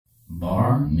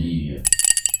Bar Media.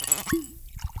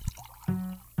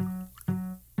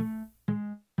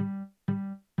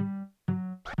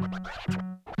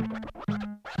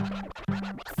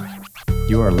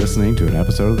 You are listening to an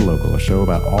episode of The Local, a show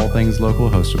about all things local,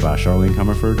 hosted by Charlene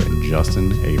Comerford and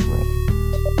Justin April.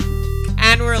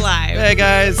 And we're live. Hey,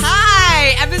 guys.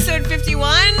 Hi, episode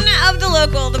 51 of The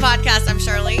Local, the podcast. I'm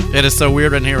Charlene. It is so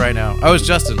weird in here right now. Oh, it's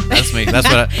Justin. That's me.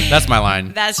 That's my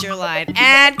line. That's your line.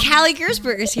 And Callie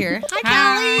Gersberg is here.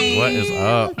 Hi, Callie. What is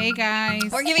up? Hey, guys.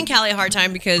 We're giving Callie a hard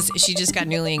time because she just got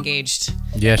newly engaged.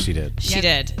 Yeah, she did. She Yep.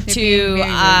 did. They're To being very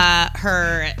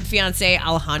her fiance,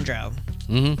 Alejandro.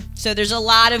 Mm-hmm. So there's a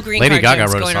lot of green Lady card Gaga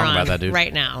jokes wrote a going song on about that dude.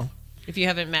 right now. If you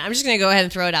haven't met, I'm just going to go ahead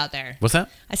and throw it out there. What's that?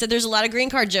 I said there's a lot of green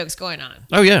card jokes going on.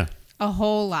 Oh, yeah. A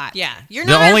whole lot. Yeah. You're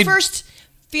The not only- our first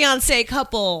fiance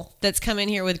couple that's come in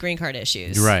here with green card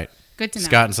issues. You're right. Good to know.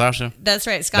 Scott and Sasha. That's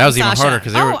right. Scott That was and even Sasha. harder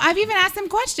because they were. Oh, I've even asked them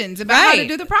questions about how to Right.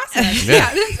 do the process.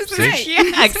 Yeah. This is See? great.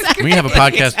 Yeah, exactly. We can have a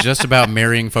podcast just about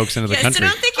marrying folks into the Yes, country. I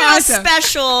don't think you're Awesome.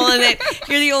 special and that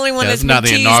you're the only one That's that's not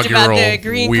been the teased about the inaugural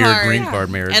green weird card green card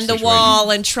marriage and the situation. wall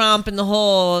and Trump and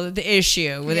the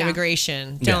issue with Yeah.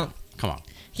 immigration. Yeah. Don't. Come on.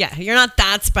 Yeah, you're not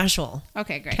that special.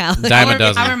 Okay, great. Callie. Dime a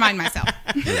dozen. I'll remind myself.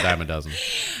 You're a dime a dozen.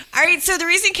 All right, so the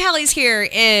reason Callie's here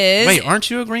is Wait, aren't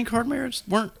you a green card marriage?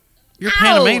 You're Ow.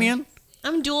 Panamanian?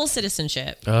 I'm dual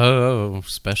citizenship. Oh,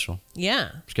 special.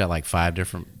 Yeah. She's got like 5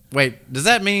 different. Wait, does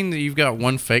that mean that you've got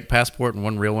one fake passport and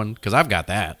one real one? Because I've got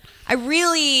that.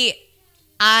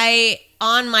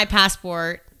 On my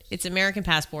passport, it's American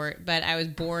passport, but I was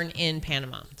born in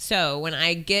Panama. So when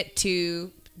I get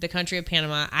to the country of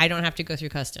Panama, I don't have to go through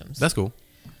customs. That's cool.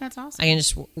 That's awesome. I can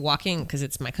just walk in because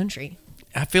it's my country.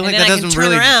 I feel And like then that I can doesn't turn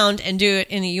really. around and do it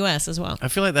in the U.S. as well. I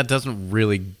feel like that doesn't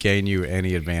really gain you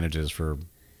any advantages for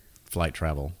flight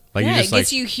travel. Like Yeah, you it just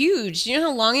gets like. you huge. Do you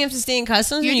know how long you have to stay in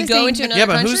customs You when you have to go stay- into another Yeah,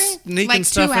 but country? who's sneaking Like 2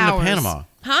 stuff into hours. Panama?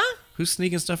 Huh? Who's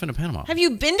sneaking stuff into Panama? Have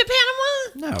you been to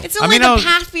Panama? No. It's I only mean, I the was-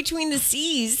 path between the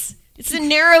seas. It's the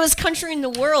narrowest country in the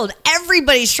world.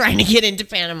 Everybody's trying to get into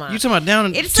Panama. You talking about down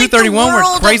in It's like the 231 where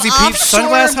world Crazy of Pete's offshore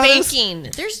sunglass hut is?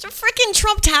 banking. There's a freaking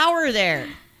Trump Tower there.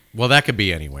 Well, that could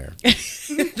be anywhere.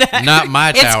 Not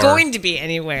my tower. It's going to be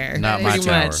anywhere. Not my pretty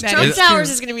tower. much. That Trump is Towers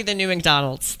true. is going to be the new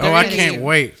McDonald's. Oh, They're I gonna can't do-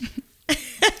 wait.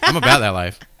 I'm about that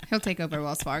life. He'll take over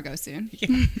Wells Fargo soon.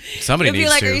 Somebody You'll be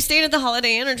needs like, to. are you staying at the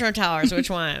Holiday Inn or Trump Towers? Which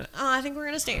one? Oh, I think we're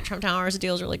going to stay at Trump Towers. The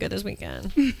deal's really good this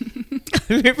weekend.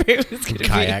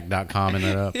 Kayak.com and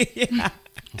that up. Yeah.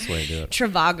 That's the way to do it.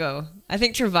 Trivago. I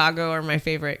think Trivago are my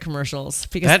favorite commercials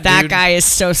because That that dude- guy is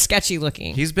so sketchy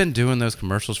looking. He's been doing those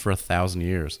commercials for 1,000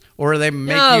 years. Or they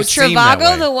make No, you seem that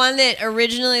Trivago, way. the one that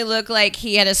originally looked like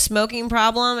he had a smoking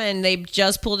problem and they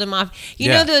just pulled him off. You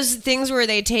Yeah. know those things where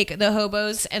they take the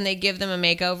hobos and they give them a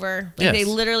makeover? Like Yes. They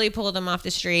literally pull them off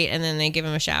the street and then they give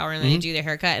them a shower and then they do their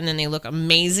haircut and then they look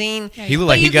amazing. He looked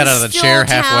But like he you got can out of the still chair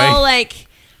tell, halfway. like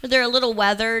they're a little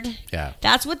weathered. Yeah.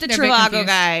 That's what the They're a bit Trivago confused.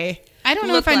 guy. I don't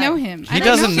know look if I know like. him. He I don't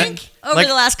doesn't know know- him. Over Like-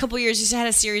 the last couple of years, he's had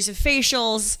a series of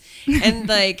facials and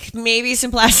like maybe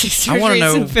some plastic I wanna surgeries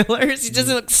know- and fillers. He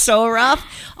doesn't look so rough.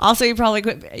 Also, he probably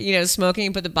quit, smoking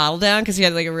and put the bottle down because he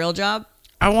had like a real job.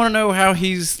 I want to know how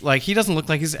he's like. He doesn't look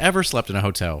like he's ever slept in a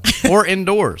hotel or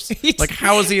indoors. Like,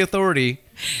 how is the authority?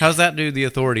 How's that dude the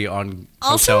authority on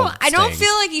Also, hotel I don't staying?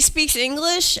 feel like he speaks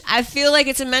English. I feel like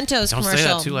it's a Mentos Don't commercial. say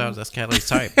that too loud. That's Callie's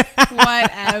type.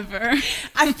 Whatever.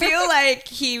 I feel like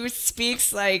he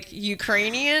speaks like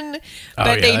Ukrainian, Oh,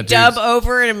 but yeah, they that dub dude's-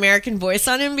 over an American voice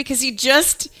on him because he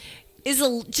just is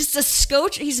just a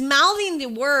scotch. He's mouthing the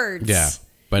words. Yeah,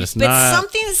 but it's But not.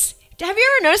 something's. Have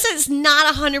you ever noticed that it's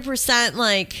not 100%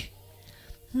 like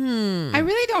I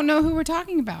really don't know who we're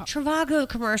talking about. Trivago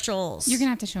commercials? You're going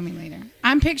to have to show me later.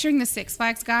 I'm picturing the Six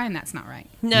Flags guy, and that's not right.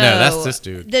 No, that's this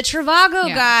dude. The Trivago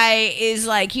Yeah. guy is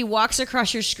like he walks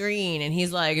across your screen and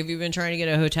he's like, "Have you been trying to get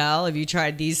a hotel? Have you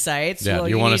tried these sites? Yeah, Well,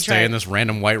 you want need to stay try- in this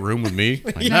random white room with me?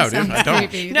 Like, That no, dude, sounds I don't.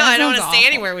 creepy. No, That I don't want sounds to stay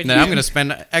awful. anywhere with No, you. I'm going to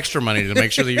spend extra money to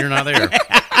make sure that you're not there.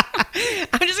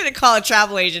 I'm just going to call a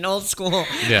travel agent, old school.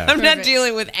 Yeah. I'm not Perfect.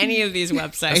 dealing with any of these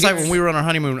websites. It's like when we were on our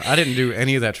honeymoon. I didn't do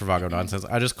any of that Trivago nonsense.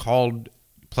 I just called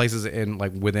places in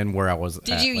like within where I was.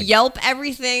 Did at. you Like, Yelp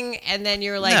everything and then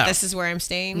you're like, No. "This is where I'm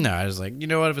staying"? No, I was like, you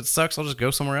know what? If it sucks, I'll just go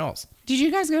somewhere else. Did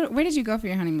you guys go? Where did you go for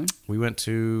your honeymoon? We went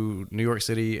to New York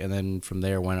City, and then from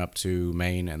there went up to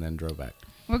Maine, and then drove back.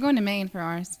 We're going to Maine for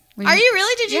ours. Are you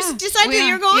really? Did you decide we that are.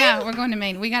 you're going? Yeah, we're going to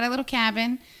Maine. We got a little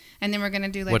cabin, and then we're going to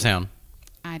do like... What town?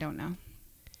 I don't know.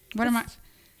 What am I...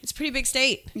 It's a pretty big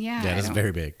state. Yeah. Yeah, I this is don't-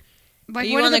 very big. Like, Are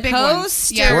you what on are the the big coast?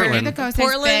 ones? Yeah, we're Portland. near the coast. There's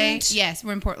Portland? Bay. Yes,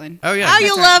 we're in Portland. Oh yeah. Oh,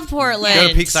 you That's love right. Portland. Go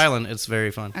to Peaks Island. It's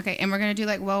very fun. Okay, and we're gonna do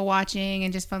like whale watching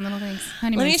and just fun little things.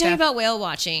 Honeymoon Let me tell you stuff. about whale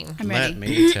watching. I'm ready. Let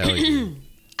me tell you.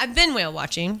 I've been whale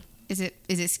watching. Is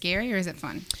it scary or is it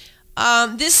fun?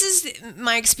 This is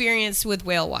my experience with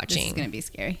whale This watching. is gonna be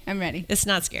scary. I'm ready. It's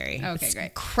not scary. Okay, It's great.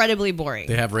 incredibly boring.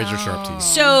 They have razor sharp Oh. teeth.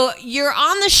 So you're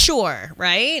on the shore,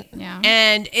 right? Yeah.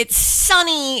 And it's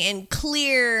sunny and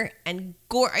clear and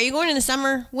are you going in the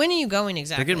summer? When are you going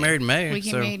exactly? They're getting married in May. We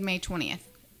get so married May 20th.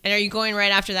 And are you going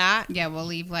right after that? Yeah, we'll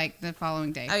leave like the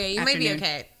following day. Oh yeah, you might be afternoon.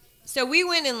 okay. So we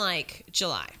went in like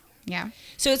July. Yeah.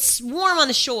 So it's warm on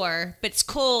the shore, but it's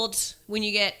cold when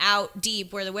you get out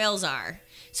deep where the whales are.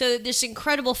 So this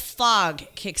incredible fog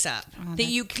kicks up that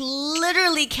you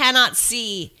literally cannot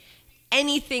see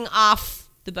anything off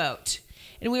the boat.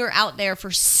 And we were out there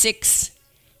for 6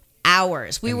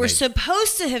 hours. We And were they-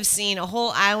 supposed to have seen a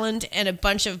whole island and a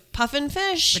bunch of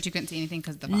puffinfish. But you couldn't see anything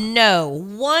because of the fog. No,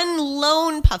 one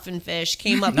lone puffinfish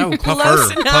came up no,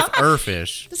 close enough. puffer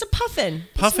fish. It's a puffin.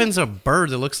 Puffin's a bird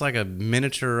that looks like a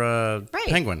miniature Right.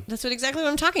 penguin. That's exactly what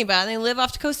I'm talking about. And they live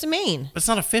off the coast of Maine. It's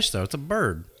not a fish though. It's a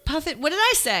bird. Puffin. What did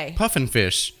I say? Puffin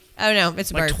fish. Oh no,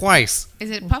 it's a Like bird. twice. Is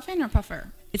it puffin or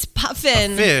puffer? It's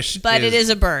puffin, A fish but it is- is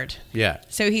a bird. Yeah.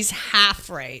 So he's half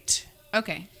right.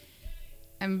 Okay.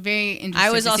 I'm very interested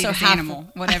I was to see also this half- animal,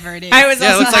 whatever it is. I was Yeah, it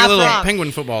also looks like half a little wrong.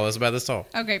 penguin football that's about this tall.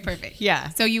 Okay, perfect. Yeah.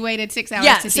 So you waited 6 hours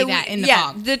Yeah, to see that in the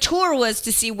yeah, fog. the tour was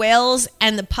to see whales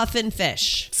and the puffin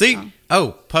fish. See?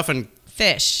 Oh, puffin.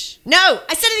 Fish. No,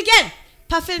 I said it again.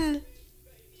 Puffin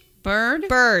Bird?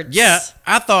 birds. Yeah,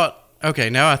 I thought. Okay,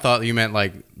 now I thought you meant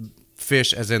like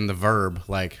fish as in the verb,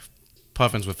 like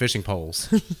puffins with fishing poles.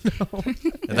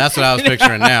 And that's what I was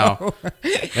picturing now.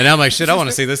 And I'm like, shit, I want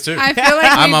to see this too. I feel like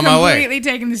I'm you've on my way. completely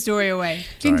taken the story away.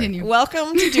 Continue.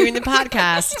 Welcome to doing the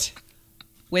podcast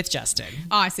with Justin.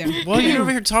 Awesome. Well, you're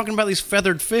over here talking about these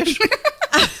feathered fish.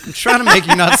 I'm trying to make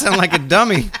you not sound like a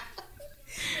dummy.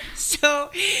 So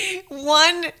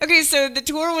so the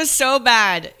tour was so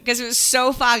bad because it was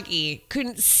so foggy,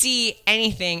 couldn't see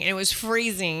anything, and it was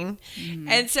freezing.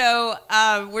 And so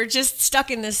we're just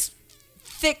stuck in this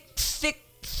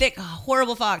thick,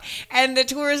 horrible fog. And the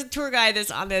tour guide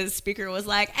that's on the speaker was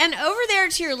like, and over there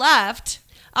to your left,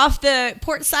 off the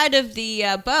port side of the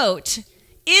boat,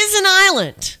 is an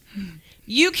island.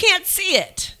 You can't see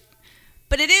it,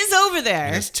 but it is over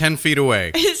there. It's 10 feet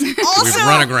away. It's also, We've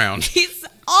run aground. It's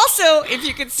also, if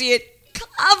you could see it,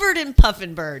 covered in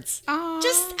puffin birds. Aw.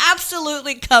 Just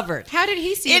absolutely covered. How did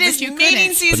he see it? It is but you mating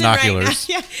couldn't? season right now. Binoculars.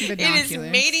 Yeah. It is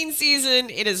Binoculars. mating season.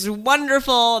 It is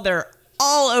wonderful. They're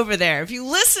all over there. If you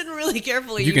listen really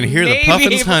carefully, You can hear the may be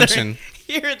puffins able to hunching.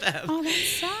 Hear them. Oh, that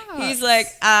sucks. He's like,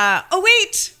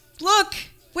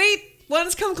 wait.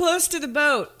 One's come close to the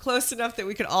boat, close enough that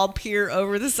we could all peer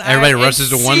over the side. Everybody and rushes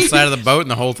to one see- side of the boat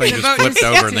and the whole thing just boat flipped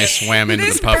just- over and they swam into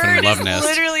This the puffin bird love is nest.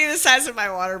 literally the size of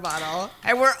my water bottle,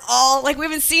 and we're all like, we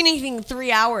haven't seen anything in 3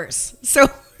 hours, so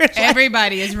we're like,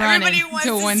 Everybody is running everybody wants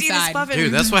to one see this side. puffin.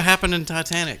 Dude, that's what happened in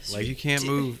Titanic. Like, you can't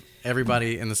move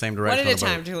everybody in the same one direction at a on the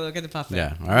time boat. to look at the puffin.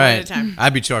 Yeah, all One right. at a time.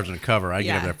 I'd be charging a cover. I'd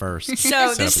Yeah. get over there first. So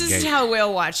Set this up a is gate. how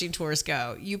whale watching tours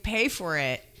go. You pay for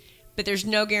it, but there's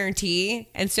no guarantee,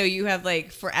 and so you have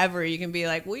like forever. You can be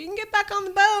like, well, you can get back on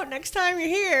the boat next time you're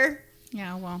here.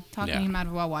 Yeah, well, talking Yeah. him out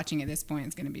of while watching at this point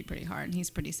is going to be pretty hard. He's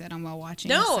pretty set on while watching.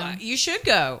 No, so, you should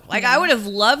go. Like, I would have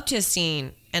loved to have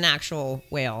seen an actual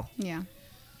whale. yeah,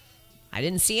 I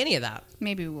didn't see any of that.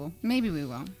 maybe we will. Maybe we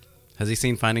will. Has he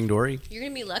seen Finding Dory? You're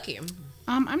gonna be lucky.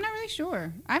 I'm not really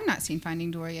sure. I've not seen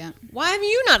Finding Dory yet. Why have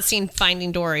you not seen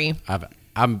Finding Dory?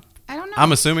 I'm I don't know.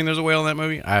 I'm assuming there's a whale in that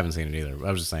movie. I haven't seen it either.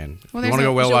 I was just saying. Well, you there's want to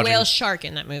go a- whale There's a watching? whale shark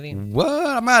in that movie. What?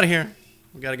 I'm out of here.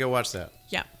 We got to go watch that.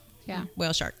 Yeah, yeah,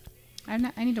 whale shark. I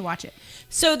need to watch it.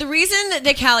 So the reason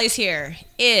that Callie's here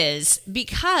is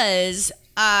because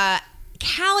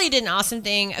Callie did an awesome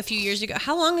thing a few years ago.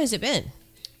 How long has it been?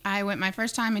 I went my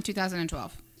first time in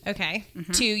 2012 Okay,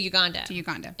 to Uganda. to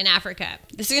Uganda. In Africa.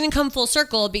 This is going to come full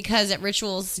circle because at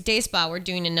Rituals Day Spa, we're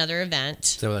doing another event.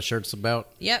 Is that what that shirt's about?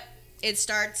 Yep. It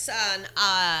starts on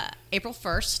April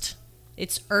 1st.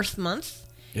 It's Earth Month.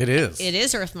 It is. It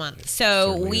is Earth Month.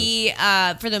 So certainly we,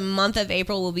 for the month of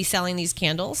April, we'll be selling these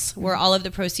candles where all of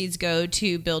the proceeds go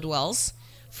to build wells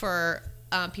for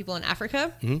people in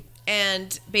Africa. Mm-hmm.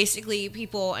 And basically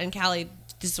people, and Callie,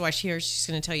 this is why she's here, she's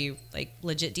going to tell you like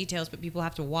legit details, but people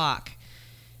have to walk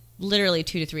literally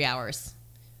 2 to 3 hours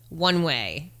one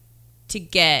way to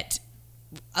get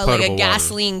like Potable a water.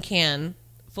 gasoline can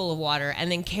full of water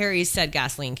and then carry said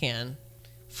gasoline can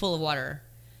full of water,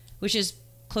 which is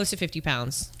close to 50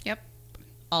 pounds Yep.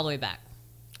 all the way back.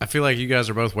 I feel like you guys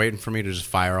are both waiting for me to just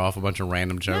fire off a bunch of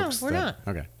random jokes. No, we're not.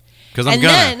 Okay. Because I'm And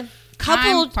gonna. then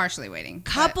I'm partially waiting.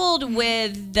 Coupled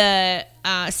with the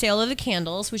sale of the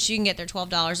candles, which you can get, they're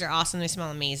 $12. They're awesome. They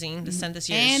smell amazing. The scent this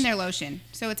year. And their lotion.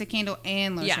 So it's a candle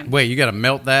and lotion. Wait, you got to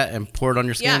melt that and pour it on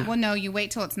your skin? Yeah. Well, no, you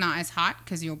wait till it's not as hot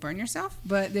because you'll burn yourself.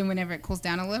 But then whenever it cools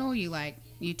down a little, you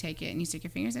take it and you stick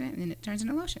your fingers in it, and then it turns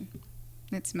into lotion.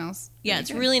 It smells.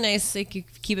 It's really nice. Like you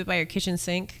keep it by your kitchen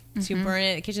sink. So you burn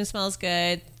it. The kitchen smells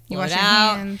good. You Blow wash it your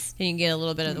out. hands. Then you can get a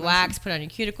little bit of the wax, put it on your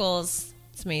cuticles.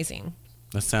 It's amazing.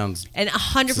 That sounds. And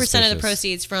 100% of the suspicious.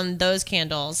 proceeds from those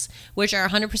candles, which are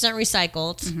 100%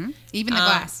 recycled. Even the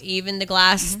glass. Even the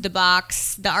glass, the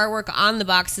box, the artwork on the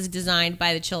box is designed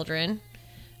by the children.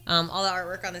 All the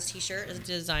artwork on this T-shirt is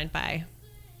designed by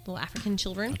little African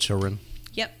children. Children.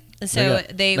 Yep. And so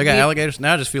They got alligators.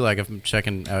 Now I just feel like I'm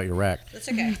checking out your rack. That's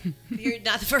okay. You're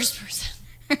not the first person.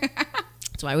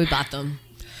 That's why we bought them.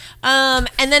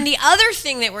 And then the other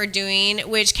thing that we're doing,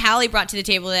 which Callie brought to the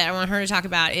table that I want her to talk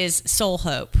about, is Soul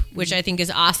Hope, which I think is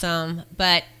awesome.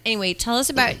 But anyway, tell us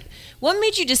about what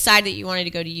made you decide that you wanted to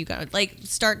go to Uganda? Like,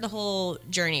 start the whole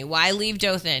journey. Why leave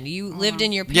Dothan? You lived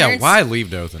in your parents'... Yeah, why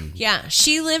leave Dothan? Yeah,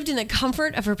 she lived in the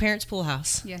comfort of her parents' pool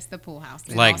house. Yes, the pool house.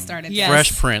 It Like all started. Yes.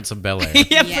 Fresh Prince of Bel-Air. Yeah,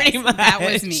 Yes, pretty much. that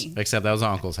was me. Except that was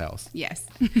Uncle's house. Yes.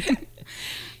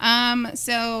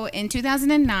 So in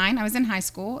 2009, I was in high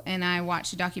school, and I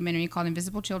watched a documentary called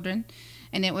Invisible Children,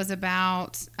 and it was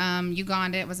about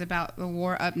Uganda. It was about the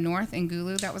war up north in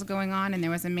Gulu that was going on, and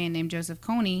there was a man named Joseph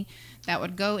Kony that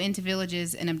would go into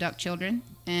villages and abduct children,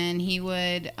 and he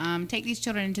would take these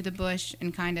children into the bush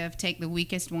and kind of take the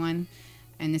weakest one,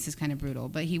 and this is kind of brutal,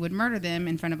 but he would murder them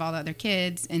in front of all the other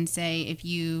kids and say, if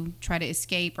you try to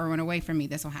escape or run away from me,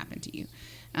 this will happen to you.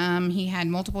 He had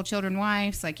multiple children,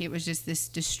 wives. Like, it was just this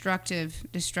destructive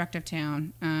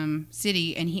town,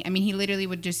 city. And he literally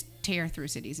would just tear through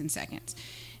cities in seconds.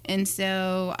 And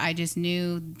so I just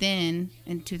knew then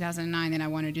in 2009 that I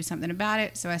wanted to do something about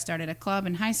it. So I started a club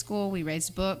in high school. We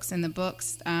raised books, and the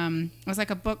books, it was like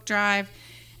a book drive.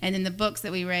 And then the books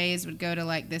that we raised would go to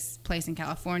like this place in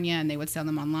California, and they would sell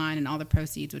them online, and all the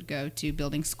proceeds would go to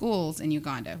building schools in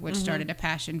Uganda, which started a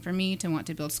passion for me to want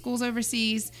to build schools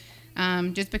overseas.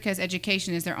 Just because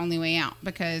education is their only way out.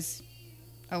 Because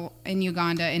in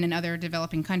Uganda and in other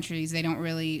developing countries, they don't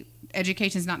really,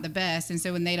 education's not the best. And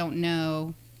so when they don't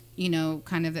know,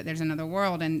 kind of that there's another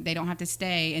world and they don't have to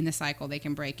stay in the cycle, they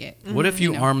can break it. What if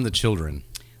you arm the children?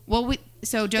 Well,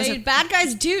 Joseph... Bad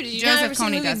guys do. Did you not ever Joseph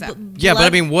see the Kony does movie that. Yeah, but I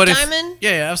mean, what Diamond? if...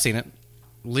 Yeah, I've seen it.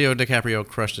 Leo DiCaprio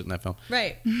crushed it in that film.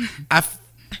 Right. I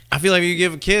feel like if you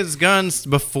give kids guns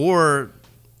before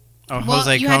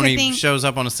Jose you have to Kony think- shows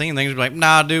up on the scene, things be like,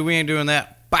 nah, dude, we ain't doing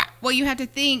that. Bah. Well, you have to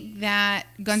think that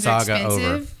guns are Saga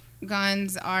expensive.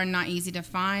 Guns are not easy to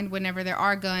find. Whenever there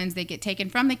are guns, they get taken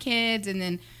from the kids, and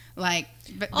then the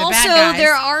Also, bad guys,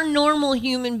 there are normal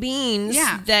human beings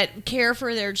Yeah. that care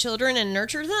for their children and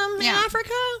nurture them in Yeah. Africa.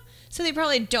 So they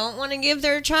probably don't want to give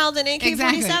their child an AK-47,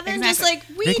 Exactly. just like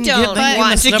we They can don't get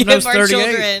want to them a give our 38.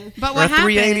 children. But Or what a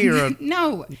 380 or happened? a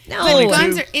No. No.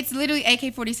 Guns are. It's literally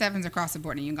AK-47s across the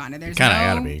board in Uganda. There's Kinda no.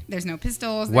 gotta be. There's no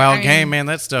pistols. Wild game, man.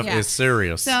 That stuff yeah. is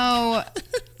serious. So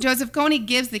Joseph Kony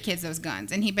gives the kids those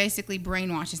guns, and he basically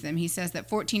brainwashes them. He says that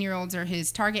 14-year-olds are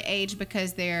his target age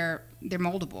because they're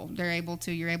moldable.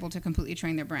 You're able to completely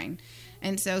train their brain,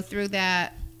 and so through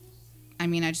that. I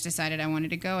just decided I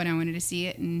wanted to go, and I wanted to see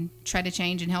it and try to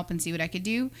change and help and see what I could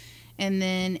do. And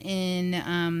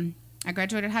then I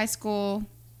graduated high school,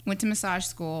 went to massage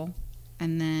school,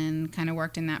 and then kind of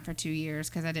worked in that for 2 years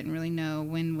because I didn't really know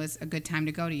when was a good time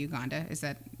to go to Uganda. Is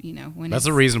that, when That's is-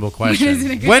 a reasonable question. When is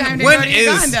it a good time to go to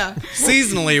Uganda?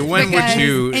 Seasonally, when would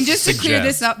you And just to clear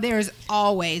suggest? this up, there's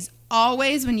always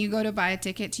when you go to buy a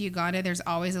ticket to Uganda, there's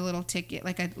always a little ticket,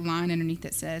 like a line underneath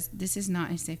that says, this is not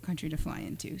a safe country to fly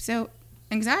into. So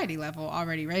anxiety level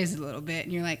already raises a little bit,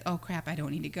 and you're like, oh crap, I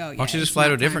don't need to go. Why don't you just fly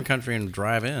to a different country and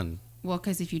drive in? Well,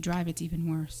 because if you drive, it's even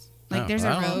worse. Like, there's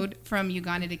a road from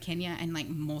Uganda to Kenya, and like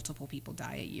multiple people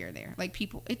die a year there. Like,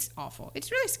 it's awful. It's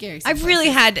really scary. I've really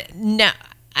had and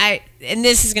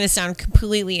this is going to sound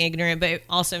completely ignorant, but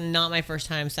also not my first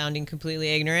time sounding completely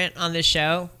ignorant on this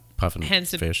show. Puffin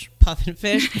Hence fish. Puffin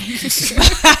fish.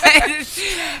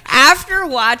 But after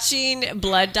watching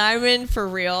Blood Diamond for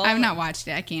real, I've not watched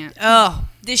it. I can't. oh,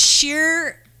 the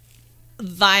sheer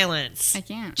violence. I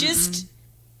can't. Just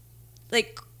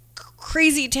like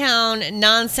crazy town,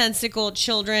 nonsensical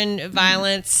children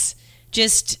violence.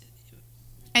 Just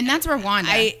And that's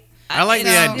Rwanda. I like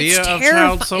the idea of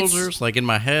child soldiers, like in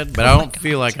my head, but I don't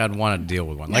feel like I'd want to deal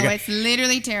with one. No, it's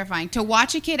literally terrifying. To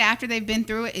watch a kid after they've been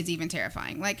through it is even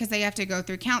terrifying. Like, because they have to go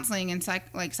through counseling and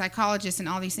psychologists and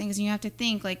all these things, and you have to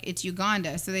think like it's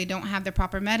Uganda, so they don't have the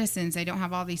proper medicines, they don't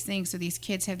have all these things, so these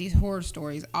kids have these horror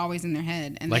stories always in their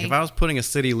head. And like if I was putting a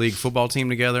city league football team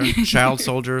together, child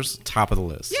soldiers top of the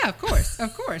list. Yeah, of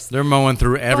course. They're mowing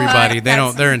through everybody.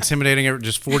 They're intimidating.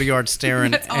 Just 40 yards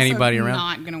staring anybody around.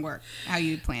 Not gonna work how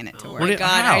you plan it to work. Oh my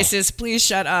God, ISIS, please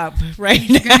shut up right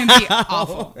now. It's going to be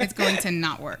awful. It's going to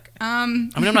not work. I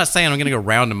mean, I'm not saying I'm going to go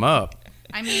round them up.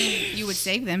 I mean, you would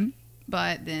save them,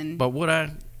 but then... But would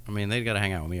I? I mean, they've got to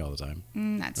hang out with me all the time.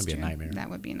 That'd be a nightmare. That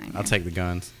would be a nightmare. I'll take the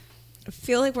guns. I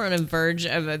feel like we're on a verge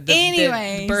of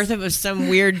the birth of some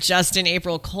weird Justin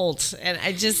April cult, and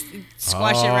I just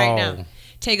squash it right now.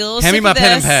 Take a little Hand sip me my of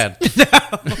pen and this.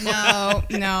 pad.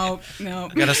 No.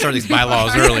 Got to start these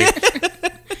bylaws early.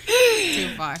 Too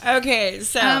far. Okay,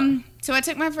 so I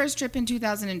took my first trip in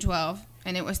 2012,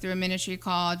 and it was through a ministry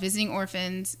called Visiting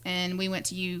Orphans, and we went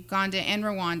to Uganda and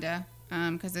Rwanda,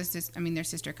 because they're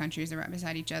sister countries, they're right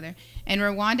beside each other. And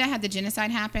Rwanda had the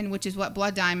genocide happen, which is what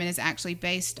Blood Diamond is actually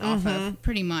based off of,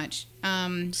 pretty much.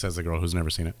 Says the girl who's never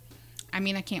seen it. I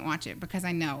mean, I can't watch it because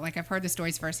I know, like, I've heard the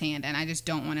stories firsthand, and I just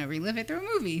don't want to relive it through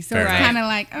a movie. So Fair it's kind of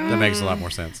like, that makes a lot more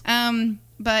sense.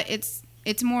 But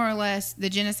it's more or less, the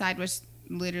genocide was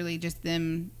literally just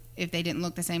them. If they didn't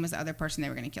look the same as the other person, they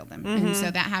were going to kill them. And so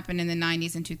that happened in the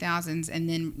 90s and 2000s. And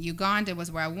then Uganda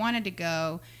was where I wanted to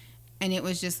go. And it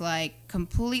was just like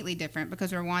completely different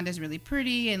because Rwanda is really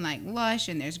pretty and like lush,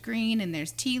 and there's green and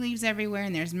there's tea leaves everywhere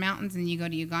and there's mountains. And you go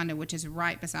to Uganda, which is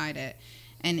right beside it.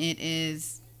 And it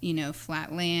is,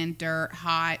 flat land, dirt,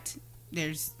 hot.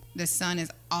 The sun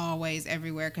is always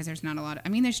everywhere because there's not a lot of,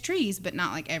 there's trees, but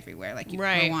not like everywhere, like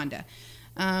Rwanda.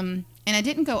 And I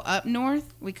didn't go up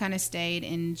north. We kind of stayed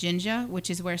in Jinja, which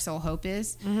is where Soul Hope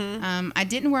is. I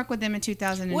didn't work with them in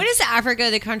 2000. What is Africa,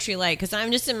 the country, like? Because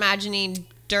I'm just imagining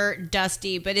dirt,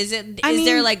 dusty, but is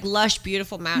there like lush,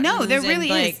 beautiful mountains? No, there really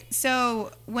is.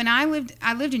 So when I lived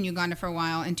in Uganda for a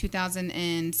while in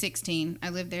 2016. I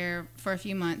lived there for a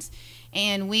few months.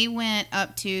 And we went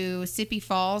up to Sipi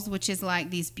Falls, which is like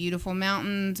these beautiful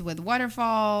mountains with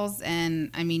waterfalls.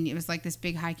 And it was like this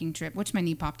big hiking trip, which my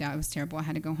knee popped out. It was terrible. I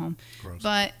had to go home. Gross.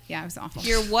 But yeah, it was awful.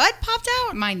 Your what popped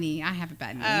out? My knee. I have a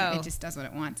bad knee. Oh. It just does what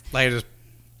it wants. Like it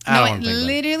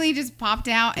literally just popped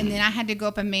out. And then I had to go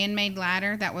up a man-made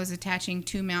ladder that was attaching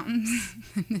two mountains.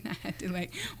 And then I had to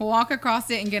like walk across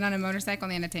it and get on a motorcycle,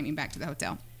 and they had to take me back to the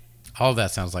hotel. All of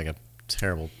that sounds like a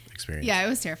terrible experience. Yeah, it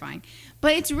was terrifying.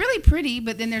 But it's really pretty,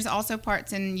 but then there's also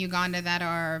parts in Uganda that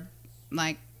are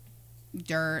like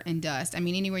dirt and dust.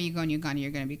 Anywhere you go in Uganda,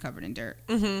 you're going to be covered in dirt.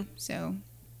 So,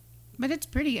 but it's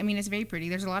pretty. It's very pretty.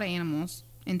 There's a lot of animals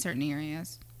in certain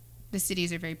areas. The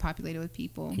cities are very populated with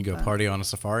people. You go party on a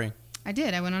safari? I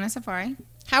did. I went on a safari.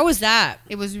 How was that?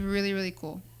 It was really, really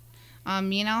cool.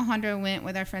 Me and Alejandro went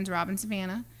with our friends Rob and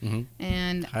Savannah.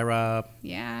 And hi, Rob.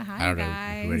 Yeah, hi, I don't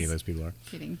guys. know who any of those people are.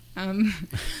 Kidding.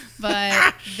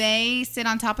 But they sit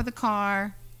on top of the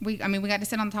car. We got to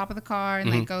sit on top of the car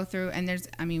and like go through. And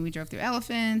we drove through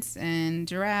elephants and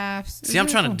giraffes. See, I'm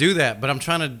trying to do that, but I'm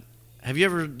trying to. Have you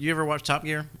ever watched Top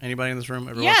Gear? Anybody in this room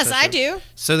ever? Yes, watched that I do.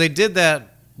 So they did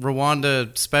that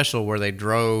Rwanda special where they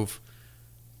drove.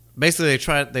 Basically,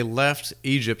 they left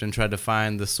Egypt and tried to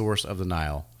find the source of the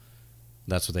Nile.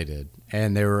 That's what they did.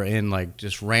 And they were in like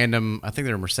just random, I think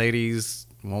they were Mercedes.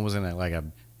 One was in like a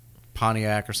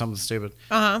Pontiac or something stupid.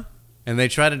 And they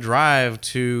tried to drive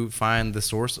to find the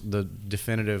source, the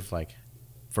definitive like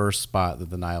first spot that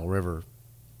the Nile River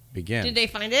began. Did they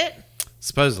find it?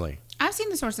 Supposedly. I've seen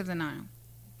the source of the Nile.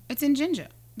 It's in Jinja.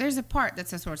 There's a part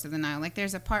that's the source of the Nile. Like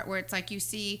there's a part where it's like you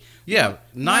see. Yeah,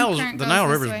 the Nile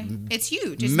River. It's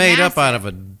huge. It's made massive. up out of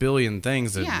a billion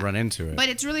things that run into it. But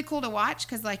it's really cool to watch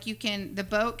because like the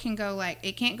boat can go like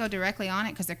it can't go directly on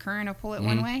it because the current will pull it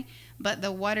one way, but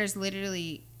the waters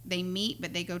literally they meet,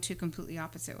 but they go two completely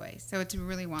opposite ways. So it's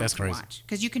really wild to watch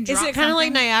because you can. Drop Is it kind of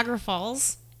like Niagara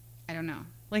Falls? I don't know.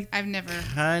 Like I've never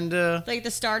kinda like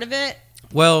the start of it.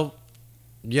 Well.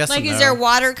 Yes. Like, is there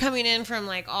water coming in from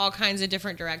like all kinds of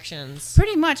different directions?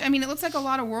 Pretty much. It looks like a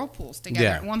lot of whirlpools together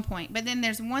at one point. But then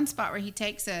there's one spot where he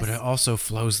takes us. But it also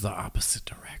flows the opposite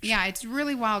direction. Yeah, it's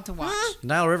really wild to watch.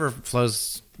 Nile River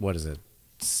flows, what is it,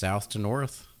 south to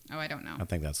north? Oh, I don't know. I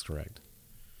think that's correct.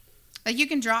 Like you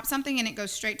can drop something and it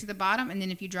goes straight to the bottom, and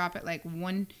then if you drop it like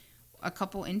a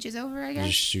couple inches over, I guess, it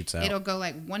just shoots out. It'll go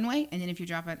like one way, and then if you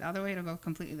drop it the other way, it'll go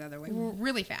completely the other way,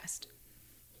 really fast.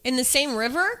 In the same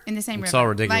river? In the same river. It's all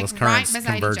ridiculous. Like, Currents right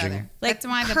beside converging. each other. Like That's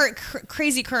why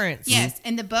crazy currents. Yes,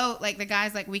 and the boat, like the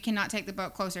guy's like, we cannot take the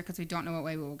boat closer because we don't know what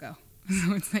way we will go.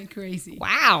 So it's like crazy.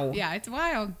 Wow. Yeah, it's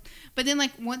wild. But then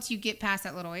like once you get past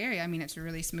that little area, I mean, it's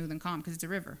really smooth and calm because it's a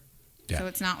river. Yeah. So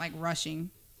it's not like rushing.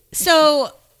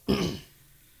 So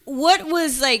what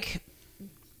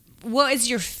is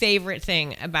your favorite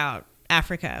thing about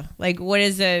Africa? Like, what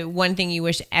is the one thing you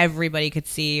wish everybody could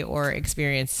see or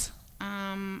experience?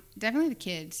 Definitely the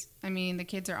kids. I mean, the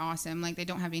kids are awesome. Like, they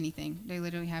don't have anything. They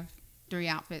literally have 3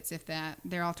 outfits, if that.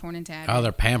 They're all torn and tattered. Oh,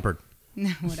 they're pampered.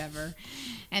 Whatever.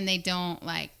 And they don't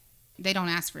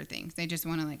ask for things. They just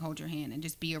want to, like, hold your hand and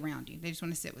just be around you. They just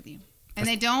want to sit with you. And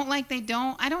I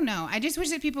don't know. I just wish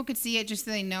that people could see it just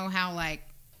so they know how, like,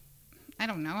 I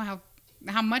don't know,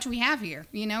 how much we have here.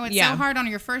 You know, it's so hard on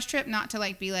your first trip not to,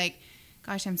 like, be like,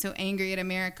 gosh, I'm so angry at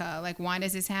America. Like, why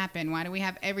does this happen? Why do we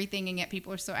have everything and yet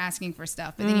people are still asking for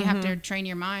stuff? But then you have to train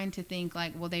your mind to think,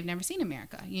 like, well, they've never seen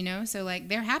America, you know? So, like,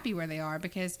 they're happy where they are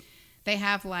because they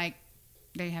have, like,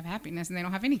 they have happiness and they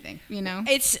don't have anything, you know?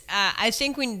 It's, I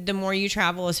think the more you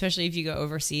travel, especially if you go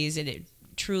overseas, it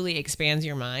truly expands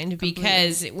your mind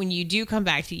because when you do come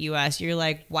back to U.S., you're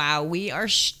like, wow, we are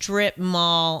strip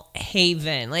mall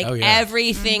haven. Like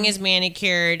everything is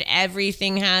manicured.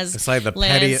 Everything has It's like the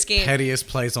landscape. pettiest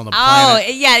place on the planet.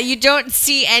 Oh, yeah. You don't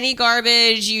see any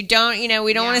garbage. You don't,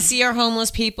 we don't want to see our homeless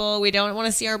people. We don't want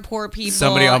to see our poor people.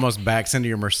 Somebody almost backs into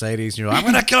your Mercedes and you're like, I'm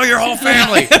going to kill your whole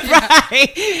family.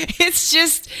 Right. It's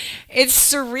just,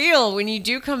 it's surreal when you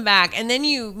do come back. And then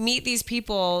you meet these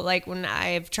people, like when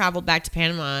I've traveled back to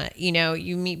Panama,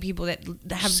 you meet people that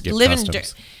live in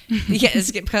dirt.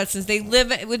 Skip customs. They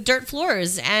live with dirt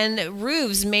floors and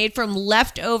roofs made from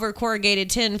leftover corrugated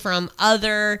tin from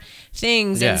other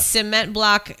things and cement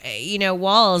block,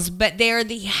 walls. But they're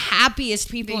the happiest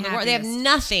people in the world. They have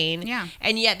nothing,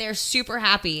 and yet they're super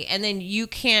happy. And then you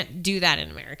can't do that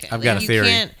in America. I've got a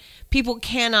theory. People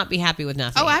cannot be happy with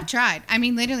nothing. Oh, I've tried. I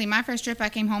mean, literally, my first trip, I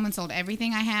came home and sold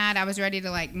everything I had. I was ready to,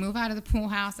 like, move out of the pool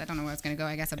house. I don't know where I was going to go.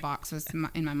 I guess a box was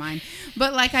in my mind.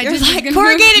 But, like, You're like,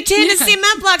 corrugated tin and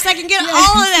cement blocks. I can get all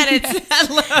of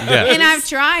that. And I've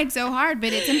tried so hard,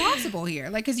 but it's impossible here.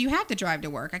 Like, because you have to drive to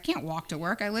work. I can't walk to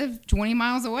work. I live 20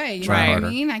 miles away. You know what I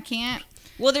mean? I can't.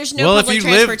 Well, there's no public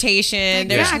transportation.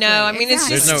 There's no, it's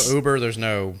just... There's no Uber. There's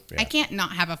no... I can't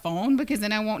not have a phone because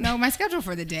then I won't know my schedule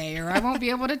for the day or I won't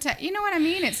be able to... you know what I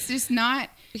mean? It's just not...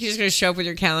 You're just going to show up with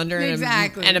your calendar and a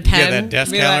pen. Yeah, that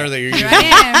desk calendar that you're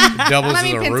using doubles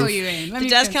as a roof. Pencil you in. The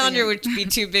desk calendar would be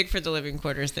too big for the living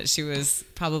quarters that she was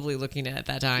probably looking at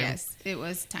that time. Yes, it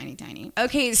was tiny, tiny.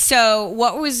 Okay, so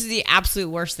what was the absolute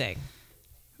worst thing?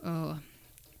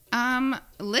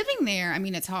 Living there, I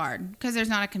mean, it's hard because there's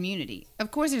not a community.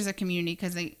 Of course, there's a community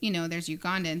because there's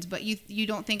Ugandans, but you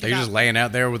don't think You're just laying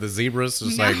out there with the zebras,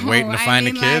 just like waiting to find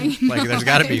a kid. Like there's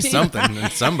got to be something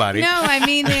and somebody. No, I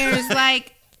mean, there's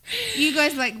like you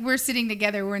guys, like we're sitting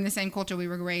together. We're in the same culture. We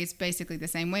were raised basically the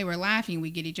same way. We're laughing.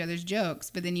 We get each other's jokes.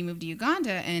 But then you move to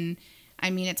Uganda and. I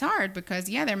mean, it's hard because,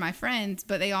 they're my friends,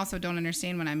 but they also don't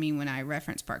understand what I mean when I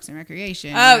reference Parks and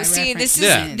Recreation. Oh, see,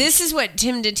 this is what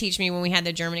Tim did teach me when we had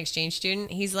the German exchange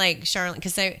student. He's like, Charlotte,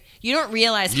 because you don't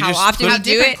realize how often we do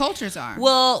different it. Cultures are.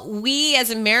 Well, we as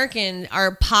Americans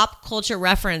are pop culture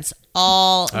reference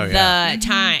all the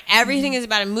time. Everything is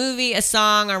about a movie, a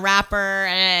song, a rapper.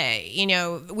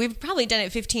 We've probably done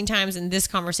it 15 times in this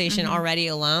conversation already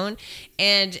alone.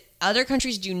 And other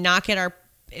countries do not get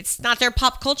it's not their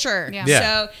pop culture. Yeah.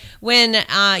 So when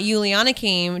Juliana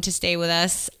came to stay with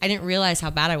us, I didn't realize how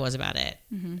bad I was about it.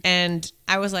 Mm-hmm. And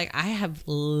I was like, I have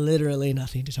literally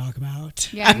nothing to talk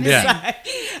about. Yeah.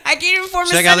 I can't even form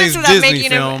a Check out sentence these without Disney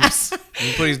making films.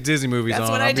 You put these Disney movies That's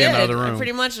on. what I'll I be in did. the other room.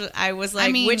 Pretty much, I was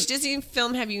like, which Disney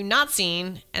film have you not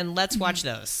seen? And let's watch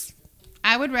those.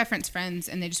 I would reference Friends,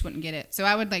 and they just wouldn't get it. So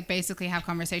I would basically have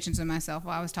conversations with myself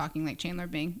while I was talking, like Chandler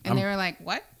Bing, and they were like,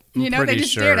 "What?" They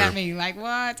just stared at me like,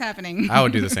 "What's happening?" I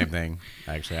would do the same thing.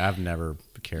 Actually, I've never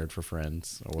cared for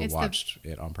Friends or watched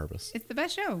it on purpose. It's the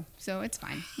best show, so it's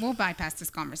fine. We'll bypass this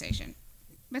conversation.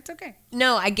 It's okay.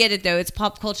 No, I get it though. It's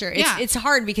pop culture. It's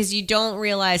hard because you don't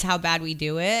realize how bad we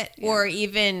do it, or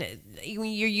even you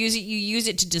use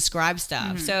it to describe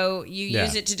stuff. So you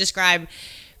use it to describe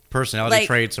personality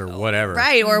traits or whatever,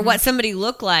 right? Or what somebody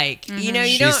looked like.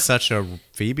 She's such a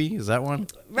Phoebe. Is that one?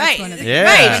 Right.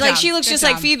 Right. Like she looks just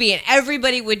like Phoebe, and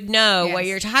everybody would know what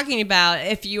you're talking about.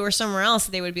 If you were somewhere else,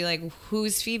 they would be like,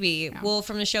 "Who's Phoebe?" Yeah. Well,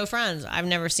 from the show Friends. I've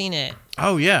never seen it.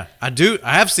 Oh yeah, I do.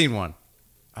 I have seen one.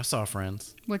 I saw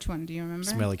Friends. Which one do you remember?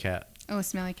 Smelly Cat. Oh,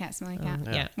 smelly cat, smelly cat.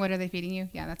 Yeah. What are they feeding you?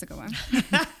 Yeah, that's a good one.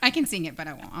 I can sing it, but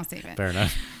I won't. I'll save it. Fair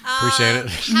enough. Appreciate it.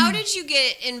 How did you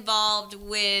get involved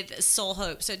with Soul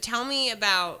Hope? So tell me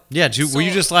about. Yeah, were you Soul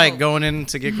just like Hope. going in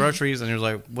to get groceries and you're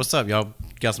like, "What's up, y'all?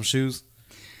 Got some shoes?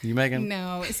 You making?"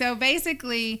 No. So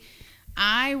basically,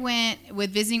 I went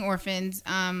with Visiting Orphans.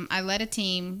 I led a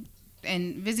team,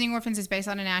 and Visiting Orphans is based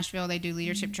out in Nashville. They do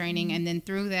leadership training, and then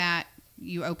through that,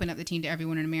 you open up the team to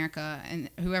everyone in America and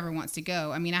whoever wants to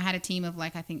go. I mean, I had a team of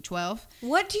like, I think 12.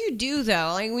 What do you do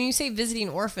though? Like when you say visiting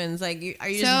orphans, like are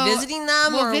you So, just visiting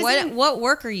them, well, or what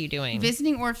work are you doing?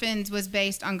 Visiting Orphans was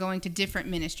based on going to different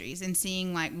ministries and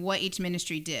seeing like what each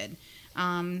ministry did.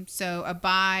 So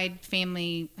Abide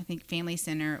Family, I think Family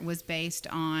Center was based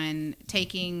on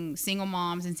taking single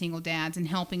moms and single dads and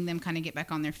helping them kind of get back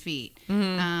on their feet.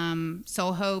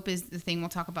 Soul Hope is the thing we'll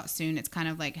talk about soon. It's kind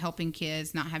of like helping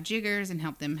kids not have jiggers and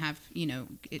help them have,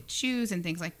 shoes and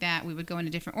things like that. We would go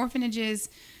into different orphanages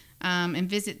and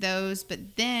visit those.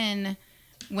 But then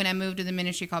when I moved to the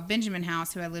ministry called Benjamin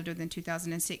House, who I lived with in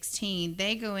 2016,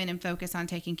 they go in and focus on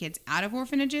taking kids out of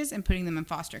orphanages and putting them in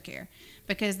foster care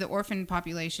because the orphan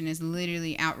population is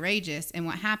literally outrageous. And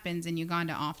what happens in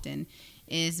Uganda often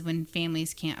is when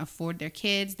families can't afford their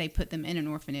kids, they put them in an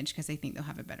orphanage because they think they'll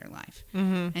have a better life.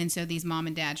 And so these mom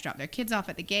and dads drop their kids off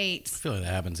at the gates. I feel like that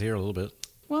happens here a little bit.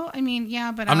 Well, I mean,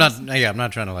 yeah, but I'm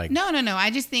not trying to like. No. I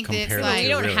just think that it's compare like We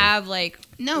don't really. have like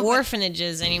No, but-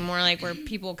 orphanages anymore, like where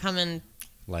people come and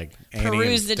Like Annie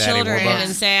peruse and the Daddy children Warbucks.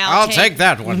 and say, I'll take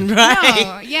that one.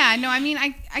 Right. No, I mean,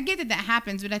 I get that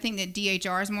happens, but I think that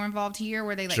DHR is more involved here,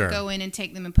 where they like Sure. go in and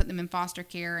take them and put them in foster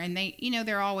care, and they,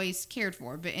 they're always cared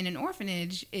for. But in an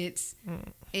orphanage, it's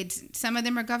some of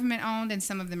them are government owned and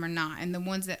some of them are not, and the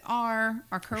ones that are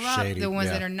corrupt. Shady, The ones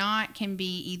yeah. that are not can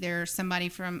be either somebody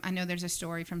from. I know there's a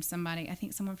story from somebody. I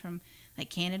think someone from like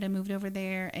Canada moved over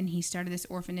there, and he started this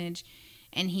orphanage.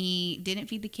 And he didn't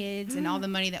feed the kids, and all the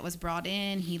money that was brought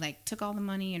in, he like took all the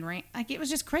money and ran. Like it was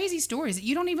just crazy stories that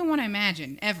you don't even want to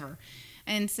imagine ever.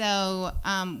 And so,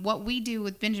 what we do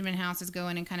with Benjamin House is go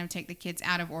in and kind of take the kids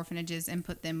out of orphanages and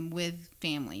put them with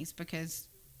families because,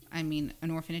 I mean,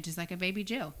 an orphanage is like a baby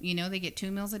jail. They get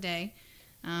 2 meals a day.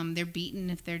 They're beaten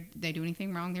if they do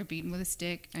anything wrong. They're beaten with a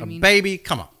stick. I mean, Baby,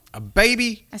 come on, a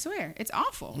baby. I swear, it's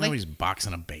awful. Nobody's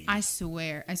boxing a baby. I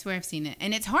swear I've seen it,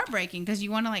 and it's heartbreaking because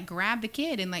you want to like grab the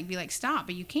kid and like be like stop,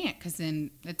 but you can't because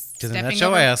then it's Because stepping that's your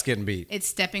over. ass getting beat. It's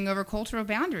stepping over cultural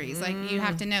boundaries. Like you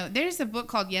have to know. There's a book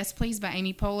called Yes Please by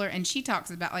Amy Poehler, and she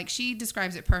talks about she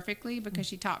describes it perfectly because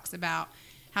she talks about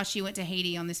how she went to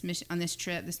Haiti on this mission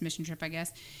trip, I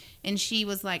guess, and she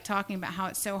was like talking about how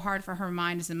it's so hard for her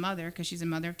mind as a mother because she's a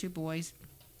mother of 2 boys.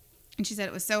 And she said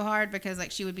it was so hard because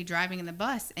like she would be driving in the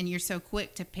bus and you're so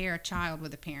quick to pair a child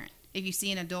with a parent. If you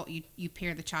see an adult, you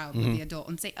pair the child with the adult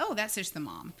and say, oh, that's just the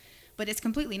mom. But it's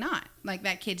completely not. Like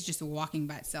that kid's just walking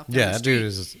by itself. Down Yeah, the that street. dude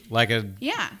is like a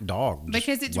dog. just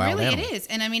Because it's wild really, animal. it is.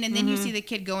 And I mean, and then you see the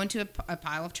kid go into a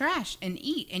pile of trash and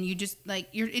eat. And you just like,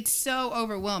 it's so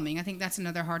overwhelming. I think that's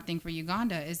another hard thing for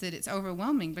Uganda is that it's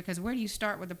overwhelming because where do you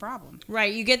start with the problem?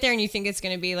 Right. You get there and you think it's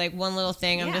going to be like one little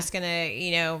thing. I'm Yeah. just going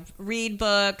to, read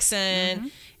books and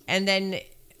then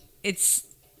it's.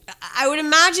 I would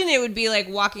imagine it would be like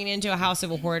walking into a house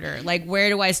of a hoarder. Like, where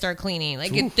do I start cleaning?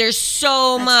 Like, there's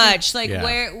so much. Like,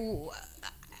 Yeah.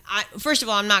 first of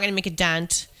all, I'm not going to make a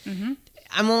dent.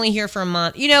 I'm only here for a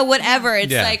month. Whatever.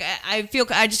 It's Yeah. like I feel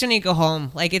I just don't need to go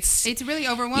home. Like it's really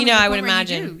overwhelming. I to the would point where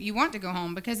imagine you want to go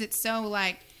home because it's so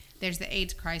like there's the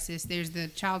AIDS crisis, there's the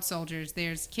child soldiers,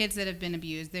 there's kids that have been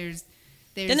abused, there's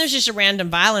then there's just a random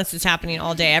violence that's happening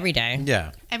all day, every day.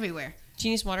 Yeah. everywhere. Do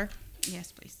you need some water?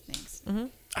 Yes, please, thanks.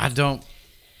 I don't.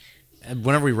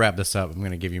 Whenever we wrap this up, I'm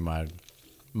going to give you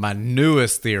my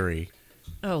newest theory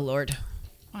Oh Lord.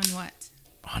 On what?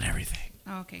 on everything.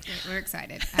 Oh, okay, great. We're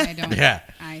excited. I don't. Yeah.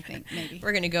 I think maybe.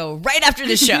 We're gonna go right after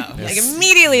the show, like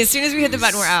immediately as soon as we hit the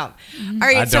button, we're out. All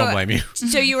right. I don't blame you.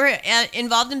 So you were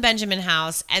involved in Benjamin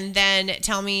House, and then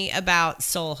tell me about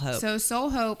Soul Hope. So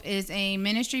Soul Hope is a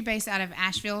ministry based out of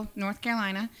Asheville, North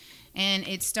Carolina. And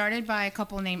it started by a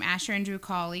couple named Asher and Drew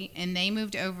Callie, and they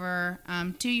moved over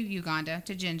to Uganda,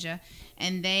 to Jinja,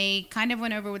 and they kind of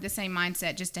went over with the same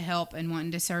mindset just to help and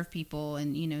wanting to serve people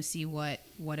and, see what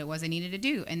it was they needed to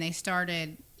do. And they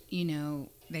started,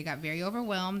 they got very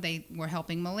overwhelmed. They were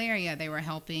helping malaria. They were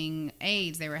helping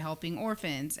AIDS. They were helping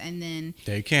orphans. And then...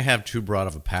 Yeah, you can't have too broad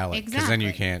of a palette because then you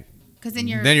Exactly. can't. Because then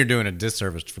you're... doing a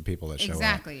disservice for people that show up.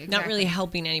 Exactly. Not really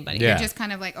helping anybody. Yeah. You're just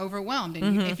kind of like overwhelmed.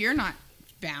 And if you're not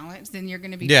balanced, then you're going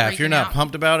to be Yeah, if you're freaking not out.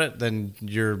 pumped about it, then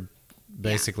you're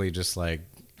basically just like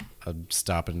a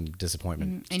stop and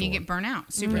disappointment. And you store. get burnt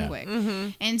out super Yeah. quick.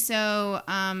 And so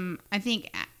I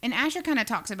think And Asher kind of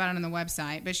talks about it on the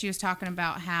website, but she was talking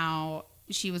about how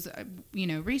she was,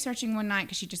 researching one night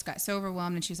because she just got so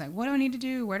overwhelmed, and she was like, what do I need to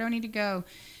do? Where do I need to go?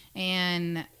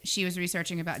 And she was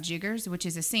researching about jiggers, which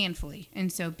is a sand flea.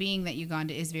 And so being that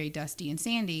Uganda is very dusty and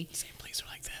sandy. Sand fleas are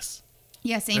like this.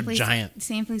 Yeah, sand fleas. Giant.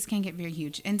 Sand fleas can get very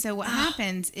huge. And so what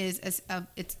happens is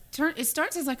it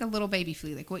starts as like a little baby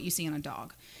flea, like what you see on a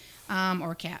dog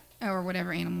or a cat or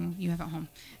whatever animal you have at home.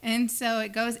 And so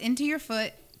it goes into your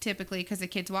foot typically because the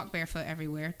kids walk barefoot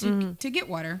everywhere to get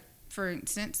water, for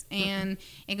instance. And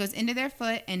it goes into their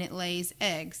foot and it lays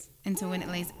eggs. And so when it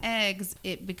lays eggs,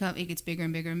 it gets bigger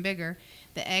and bigger and bigger.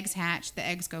 The eggs hatch. The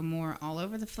eggs go more all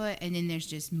over the foot, and then there's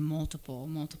just multiple.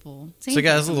 So you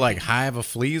got this little like hive of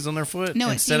fleas on their foot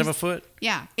instead of a foot?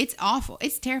 Yeah, it's awful.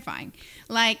 It's terrifying.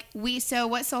 So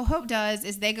what Soul Hope does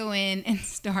is they go in and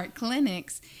start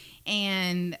clinics,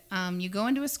 and you go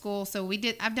into a school. So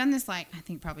I've done this I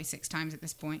think probably 6 times at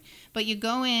this point. But you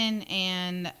go in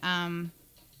and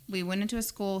we went into a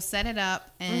school, set it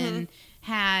up, and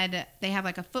they have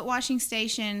like a foot washing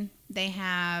station. They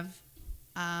have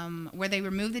where they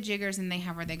remove the jiggers, and they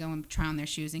have where they go and try on their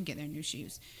shoes and get their new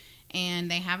shoes.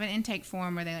 And they have an intake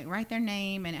form where they write their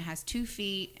name, and it has 2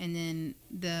 feet. And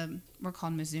then we're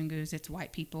called Mzungus. It's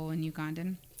white people in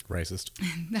Ugandan. Racist.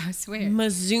 I swear.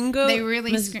 Mzungu? They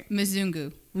really scream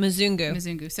Mzungu. Mzungu.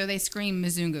 Mzungu. So they scream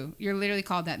Mzungu. You're literally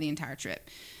called that the entire trip.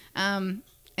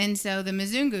 And so the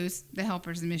Mzungus, the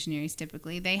helpers, the missionaries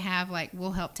typically, they have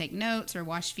we'll help take notes or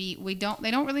wash feet. They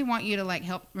don't really want you to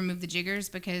help remove the jiggers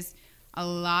because a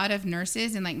lot of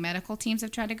nurses and medical teams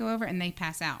have tried to go over and they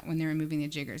pass out when they're removing the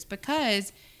jiggers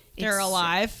because they're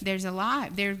alive. They're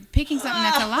picking something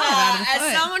that's alive out of the foot.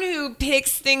 As someone who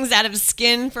picks things out of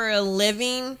skin for a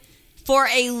living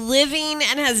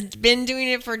and has been doing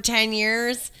it for 10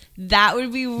 years, that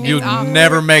would be really You'd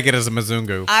never make it as a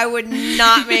Mzungu. I would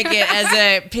not make it as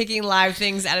a picking live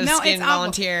things out of skin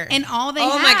volunteer. And all they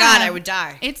have... Oh my God, I would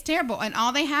die. It's terrible. And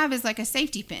all they have is a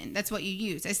safety pin. That's what you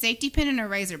use. A safety pin and a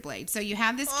razor blade. So you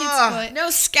have this kid's foot. No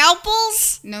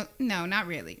scalpels? No, not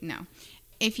really. No.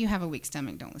 If you have a weak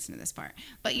stomach, don't listen to this part.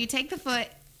 But you take the foot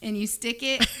and you stick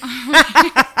it.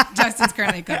 Justin's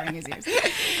currently covering his ears.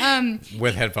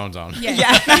 With headphones on. Yes.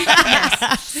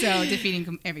 Yes. So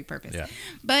defeating every purpose. Yeah.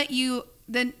 But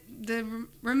the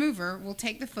remover will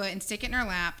take the foot and stick it in her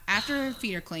lap after her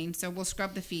feet are clean. So we'll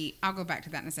scrub the feet. I'll go back to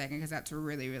that in a second because that's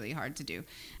really, really hard to do.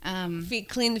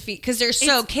 Clean the feet because they're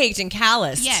so caked and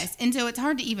calloused. Yes. And so it's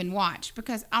hard to even watch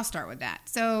because I'll start with that.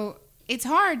 So it's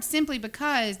hard simply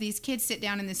because these kids sit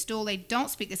down in the stool. They don't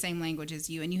speak the same language as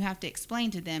you, and you have to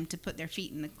explain to them to put their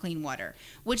feet in the clean water,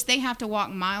 which they have to walk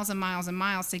miles and miles and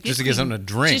miles to get. Just to get something to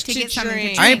drink. Just to get something to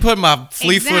drink. I ain't putting my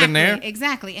flea foot in there.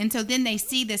 Exactly. And so then they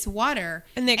see this water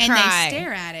and they cry. They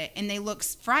stare at it and they look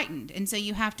frightened. And so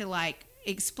you have to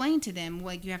explain to them,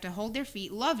 you have to hold their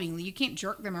feet lovingly. You can't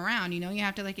jerk them around, you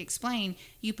have to explain,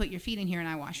 you put your feet in here and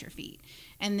I wash your feet.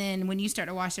 And then when you start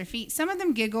to wash their feet, some of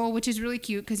them giggle, which is really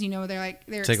cute because they're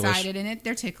ticklish. excited in it.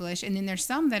 They're ticklish. And then there's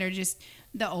some that are just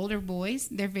the older boys.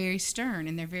 They're very stern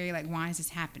and they're very why is this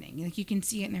happening? You can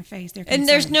see it in their face. They're concerned. And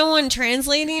there's no one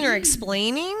translating or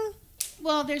explaining.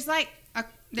 Well, there's a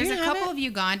couple of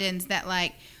Ugandans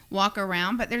that walk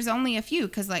around, but there's only a few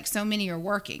because so many are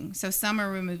working. So some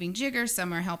are removing jiggers,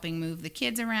 some are helping move the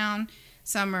kids around.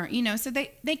 Some are, so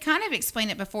they kind of explain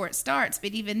it before it starts,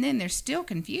 but even then they're still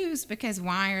confused because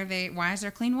why is there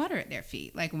clean water at their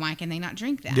feet? Why can they not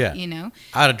drink that? Yeah.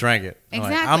 I'd have drank it.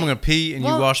 Exactly. I'm going to pee and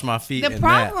you wash my feet. The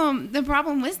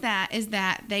problem with that is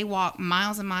that they walk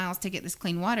miles and miles to get this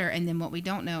clean water. And then what we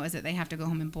don't know is that they have to go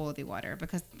home and boil the water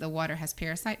because the water has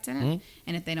parasites in it. Mm-hmm.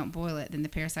 And if they don't boil it, then the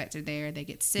parasites are there. They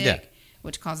get sick. Yeah.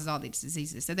 Which causes all these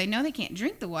diseases. So they know they can't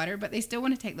drink the water, but they still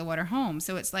want to take the water home.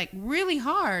 So it's really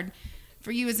hard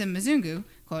for you as a Mzungu,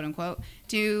 quote unquote,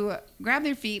 to grab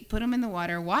their feet, put them in the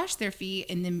water, wash their feet,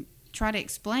 and then try to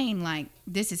explain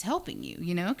this is helping you,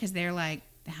 because they're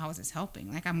how is this helping?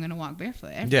 I'm going to walk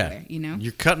barefoot everywhere,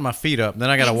 You're cutting my feet up,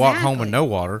 then I got to walk home with no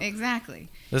water. Exactly.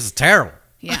 This is terrible.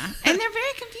 Yeah. And they're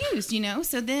very confused,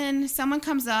 So then someone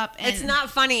comes up and... It's not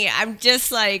funny. I'm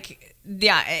just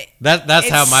yeah. That's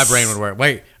how my brain would work.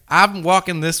 Wait, I'm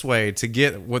walking this way to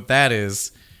get what that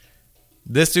is.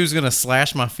 This dude's going to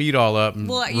slash my feet all up and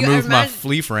remove my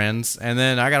flea friends. And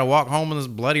then I got to walk home in this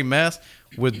bloody mess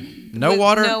with no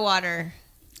water. No water.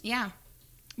 Yeah.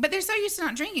 But they're so used to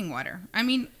not drinking water. I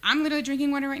mean, I'm literally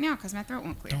drinking water right now because my throat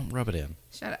won't clear. Don't rub it in.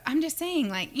 Shut up. I'm just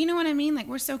saying, you know what I mean?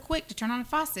 We're so quick to turn on a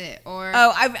faucet or...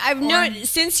 Oh, I've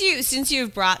noticed, since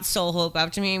you've brought Soul Hope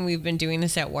up to me and we've been doing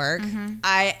this at work, mm-hmm.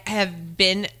 I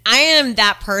am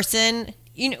that person,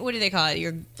 what do they call it?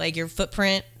 Your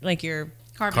footprint, your...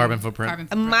 Carbon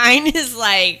footprint. Mine is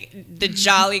like the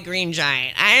Jolly Green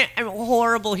Giant. I'm a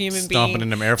horrible human being. Stomping in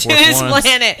them Air Force to this Ones.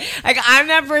 planet. Like, I'm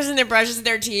that person that brushes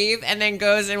their teeth and then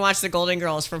goes and watches the Golden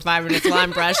Girls for 5 minutes while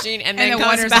I'm brushing, and then the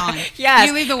comes water's back. on. Yes,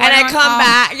 You leave the and water I on? come Oh.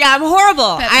 back. Yeah, I'm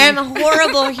horrible. Pet I am peeve. a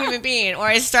horrible human being. Or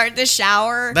I start the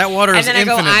shower. That water and is then I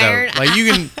go infinite iron. though. Like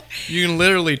you can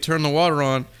literally turn the water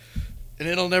on, and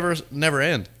it'll never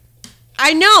end.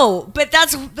 I know, but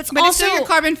that's But it's also still your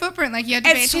carbon footprint. Like, you have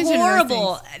to pay it's attention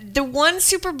horrible. to those things. The one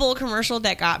Super Bowl commercial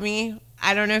that got me.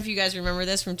 I don't know if you guys remember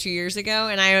this from 2 years ago,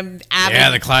 and I am avid. Yeah,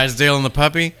 the Clydesdale and the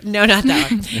puppy. No, not that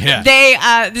one.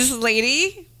 Yeah. This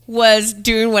lady was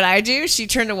doing what I do. She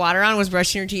turned the water on, was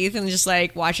brushing her teeth, and just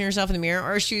like watching herself in the mirror.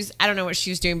 Or I don't know what she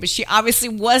was doing, but she obviously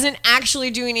wasn't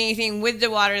actually doing anything with the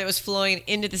water that was flowing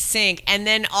into the sink. And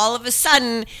then all of a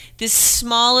sudden, this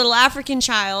small little African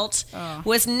child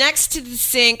was next to the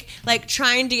sink, like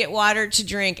trying to get water to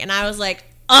drink. And I was like,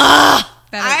 I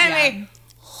am a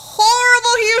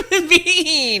horrible human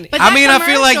being. But I mean, I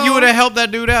feel like you commercial- would have helped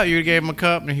that dude out. You would have gave him a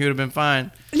cup, and he would have been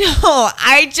fine. No,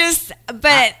 I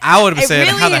would have it said,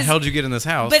 really "How the is- hell did you get in this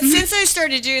house?" But since I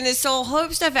started doing this whole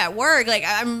hope stuff at work, like,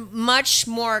 I'm much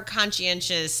more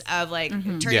conscientious of like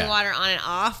turning Yeah. water on and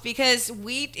off, because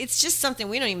it's just something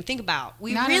we don't even think about.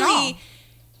 We Not at really all.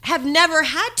 have never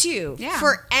had to Yeah.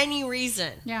 for any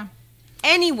reason. Yeah.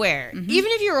 Anywhere.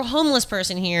 Even if you're a homeless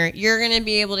person here, you're going to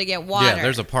be able to get water. Yeah,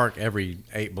 there's a park every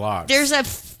 8 blocks. There's a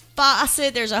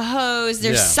faucet, there's a hose,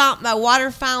 there's Yeah. a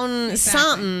water fountain,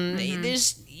 Exactly. something.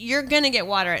 You're going to get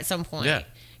water at some point. Yeah.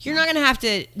 You're not going to have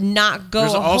to not go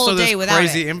There's a also whole this day without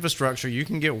crazy it. infrastructure. You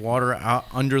can get water out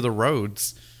under the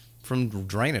roads from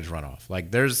drainage runoff. Like,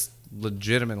 there's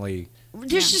legitimately...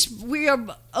 We are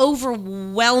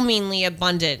overwhelmingly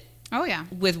abundant Oh, yeah.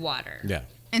 with water. Yeah.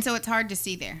 And so it's hard to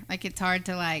see there. Like, it's hard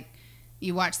to, like,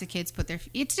 you watch the kids put their...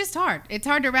 It's just hard. It's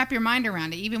hard to wrap your mind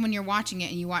around it, even when you're watching it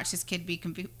and you watch this kid be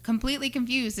completely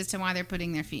confused as to why they're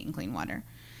putting their feet in clean water.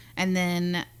 And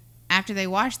then after they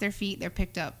wash their feet, they're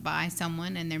picked up by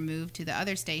someone and they're moved to the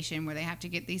other station where they have to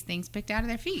get these things picked out of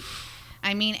their feet.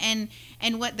 I mean,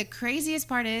 and what the craziest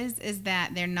part is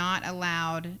that they're not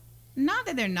allowed... Not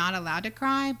that they're not allowed to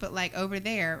cry, but like over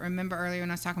there, remember earlier when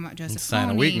I was talking about Joseph It's a sign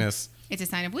of Kony, weakness. It's a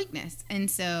sign of weakness.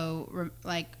 And so,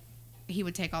 like, he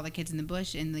would take all the kids in the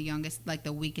bush, and the youngest, like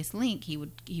the weakest link, he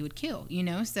would kill, you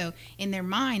know? So in their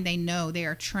mind, they know they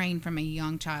are trained from a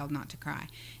young child not to cry.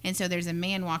 And so there's a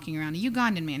man walking around, a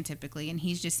Ugandan man typically, and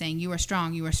he's just saying, "You are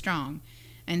strong, you are strong."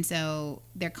 And so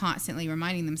they're constantly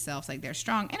reminding themselves like they're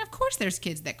strong. And of course there's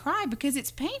kids that cry because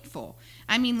it's painful.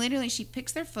 I mean, literally, she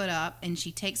picks their foot up and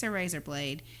she takes a razor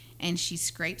blade and she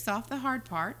scrapes off the hard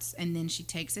parts, and then she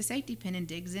takes a safety pin and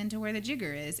digs into where the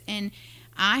jigger is. And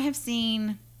I have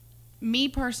seen, me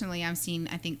personally, I've seen,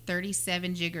 I think,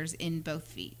 37 jiggers in both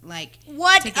feet. Like,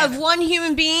 What? together. Of one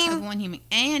human being? Of one human.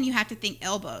 And you have to think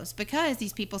elbows, because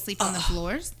these people sleep on the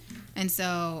floors. And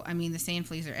so, I mean, the sand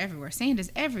fleas are everywhere. Sand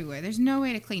is everywhere. There's no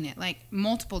way to clean it. Like,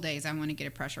 multiple days I want to get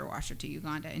a pressure washer to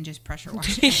Uganda and just pressure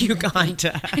wash it.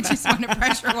 Uganda. I just want to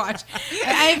pressure wash.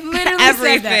 I've literally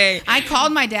Everything. said that. I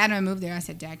called my dad when I moved there. I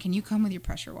said, "Dad, can you come with your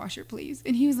pressure washer, please?"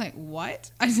 And he was like,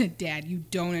 "What?" I said, "Dad, you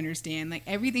don't understand. Like,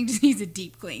 everything just needs a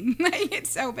deep clean. Like, it's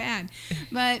so bad."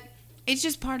 But it's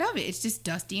just part of it. It's just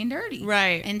dusty and dirty.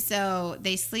 Right. And so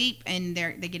they sleep, and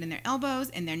they get in their elbows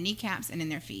and their kneecaps and in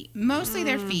their feet. Mostly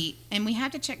their feet. And we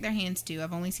have to check their hands too.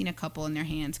 I've only seen a couple in their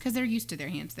hands because they're used to their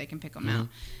hands. They can pick them out.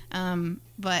 And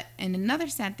another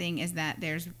sad thing is that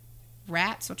there's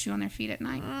rats will chew on their feet at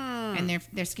night. And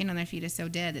their skin on their feet is so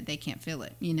dead that they can't feel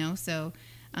it, you know? So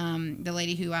the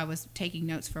lady who I was taking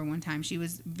notes for one time, she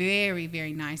was very,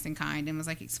 very nice and kind and was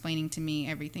like explaining to me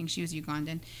everything. She was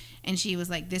Ugandan. And she was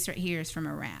like, "This right here is from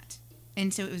a rat."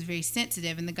 And so it was very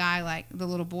sensitive. And the guy, like the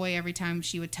little boy, every time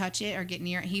she would touch it or get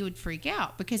near it, he would freak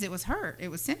out because it was hurt. It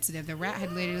was sensitive. The rat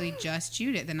had literally just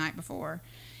chewed it the night before.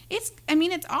 It's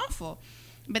awful.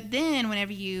 But then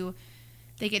whenever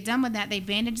they get done with that, they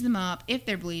bandage them up. If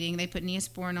they're bleeding, they put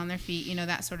Neosporin on their feet, you know,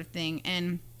 that sort of thing.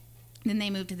 And then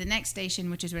they move to the next station,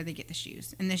 which is where they get the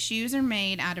shoes. And the shoes are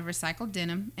made out of recycled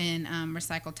denim and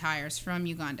recycled tires from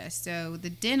Uganda. So the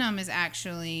denim is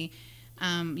actually,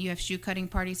 you have shoe cutting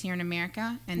parties here in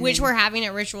America. And Which then we're having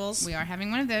at Rituals. we are having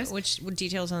one of those. Which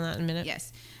details on that in a minute.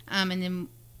 Yes. And then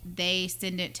they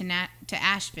send it to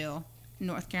Asheville,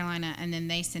 North Carolina, and then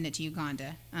they send it to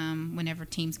Uganda whenever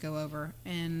teams go over.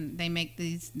 And they make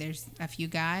these, there's a few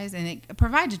guys, and it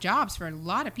provides jobs for a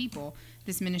lot of people,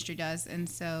 this ministry does. And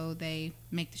so they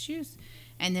make the shoes.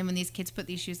 And then when these kids put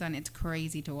these shoes on, it's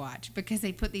crazy to watch because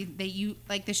they put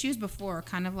like the shoes before are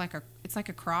kind of like it's like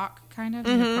a Croc kind of,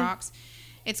 the Crocs.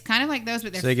 It's kind of like those,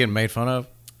 but they're So they get made fun of?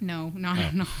 No.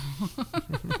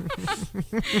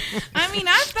 I mean,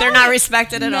 They're not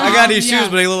respected at all. I got these shoes,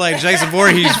 but they look like Jason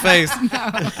Voorhees' face.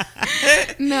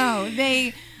 No,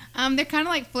 they're kind of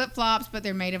like flip flops, but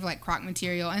they're made of like croc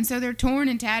material, and so they're torn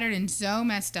and tattered and so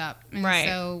messed up. And Right.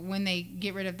 so when they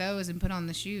get rid of those and put on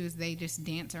the shoes, they just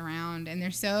dance around, and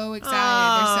they're so excited.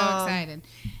 They're so excited,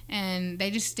 and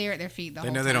they just stare at their feet the They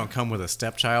whole know time. they don't come with a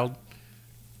stepchild.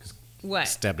 What?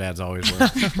 Stepdads always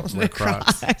wear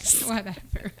Crocs.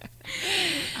 Whatever.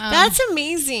 That's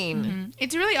amazing. Mm-hmm.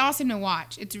 It's really awesome to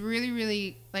watch. It's really,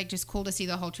 really like just cool to see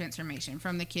the whole transformation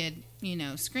from the kid,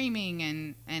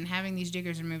 screaming and having these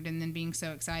jiggers removed and then being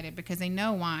so excited because they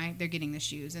know why they're getting the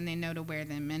shoes and they know to wear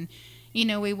them. And,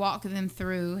 we walk them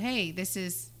through, hey, this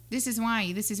is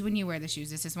why, this is when you wear the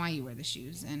shoes. This is why you wear the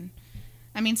shoes. And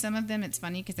I mean, some of them, it's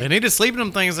funny because They need to sleep in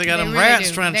them things. They got them really rats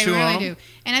do. trying to They chew really on them. do.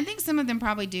 And I think some of them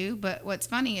probably do. But what's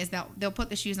funny is they'll put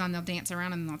the shoes on, they'll dance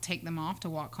around, and they'll take them off to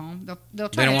walk home. They'll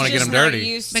try They don't to want to get Just them not dirty.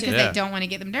 used to because Yeah. they don't want to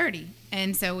get them dirty.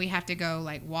 And so we have to go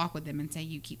like walk with them and say,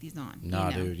 you keep these on.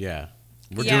 Nah, dude, yeah.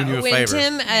 We're Yeah, doing you a when favor.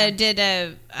 Tim did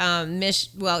a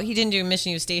mission, well, he didn't do a mission.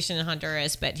 He was stationed in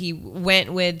Honduras, but he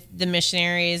went with the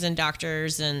missionaries and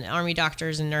doctors and army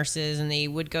doctors and nurses, and they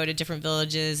would go to different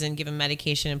villages and give them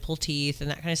medication and pull teeth and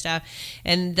that kind of stuff.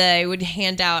 And they would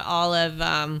hand out all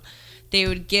of, they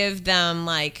would give them,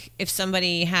 like, if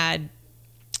somebody had,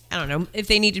 I don't know, if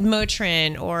they needed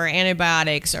Motrin or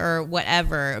antibiotics or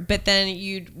whatever. But then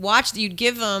you'd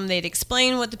give them, they'd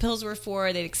explain what the pills were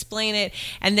for, they'd explain it,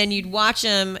 and then you'd watch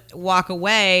them walk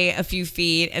away a few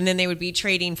feet, and then they would be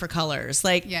trading for colors.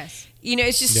 Like, Yes.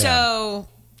 it's just Yeah. so,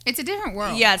 It's a different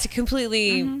world. yeah, it's a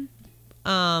completely,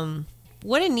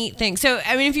 what a neat thing. So,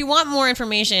 I mean, if you want more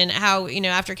information, how,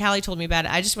 after Callie told me about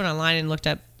it, I just went online and looked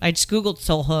up, I just Googled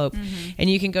Soul Hope, and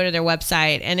you can go to their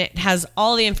website, and it has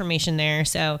all the information there.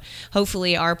 So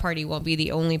hopefully our party won't be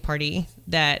the only party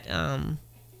that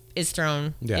is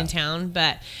thrown in town,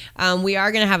 but we are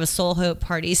going to have a Soul Hope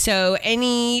party. So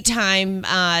anytime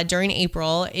during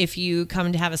April, if you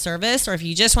come to have a service or if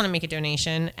you just want to make a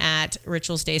donation at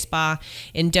Rituals Day Spa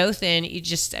in Dothan, you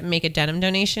just make a denim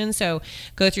donation. So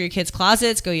go through your kids'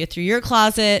 closets, go through your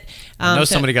closet. I know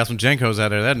somebody got some Jenkos out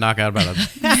there. That'd knock out about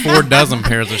 4 dozen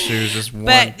pairs of shoes. Just one.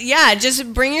 But yeah,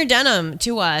 just bring your denim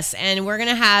to us, and we're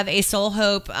gonna have a Soul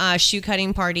Hope shoe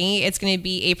cutting party. It's gonna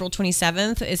be April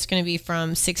 27th. It's gonna be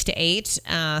from 6 to 8.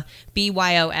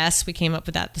 BYOS. We came up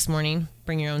with that this morning.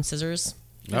 Bring your own scissors.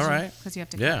 All right. Because you have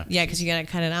to. Yeah. Yeah, because you gotta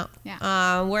cut it out.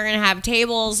 Yeah. We're gonna have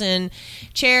tables and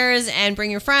chairs, and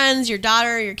bring your friends, your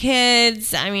daughter, your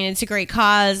kids. I mean, it's a great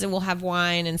cause. We'll have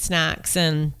wine and snacks,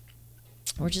 and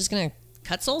we're just gonna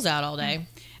cut souls out all day.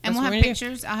 And That's we'll what have we're gonna do.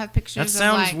 pictures. I'll have pictures. That of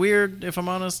sounds like, weird, if I'm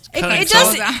honest. It Cutting does.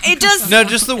 souls out. It does. No,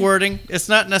 just the wording. It's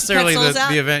not necessarily Cut souls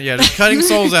out? the event. Yeah, just cutting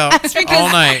souls out That's because, all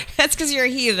night. That's because you're a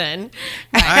heathen.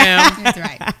 I am. That's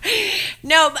right.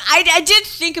 No, but I did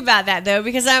think about that though,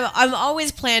 because I'm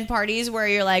always planned parties where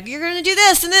you're like, you're gonna do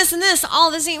this and this and this all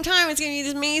at the same time. It's gonna be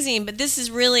amazing. But this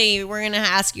is really, we're gonna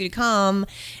ask you to come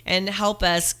and help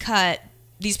us cut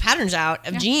these patterns out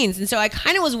of jeans. And so I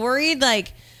kind of was worried,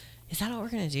 like, is that all we're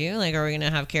gonna do? Like, are we gonna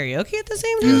have karaoke at the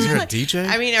same time? Is there a Like, DJ?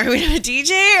 I mean, are we gonna have a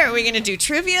DJ? Are we gonna do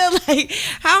trivia? Like,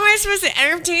 how am I supposed to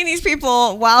entertain these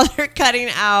people while they're cutting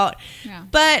out? Yeah.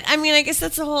 But I mean, I guess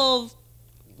that's the whole.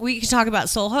 We can talk about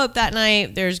Soul Hope that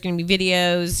night. There's going to be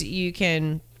videos. You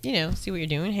can, see what you're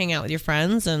doing, hang out with your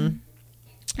friends, and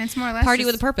And it's more or less party just-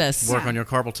 with a purpose. Work on your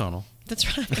carpal tunnel. That's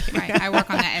right. Right. I work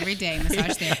on that every day.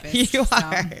 Massage therapist. You so.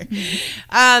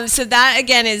 are. So that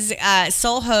again is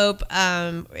Soul Hope.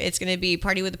 It's going to be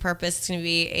Party with a Purpose. It's going to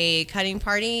be a cutting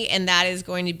party, and that is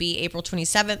going to be April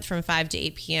 27th from 5 to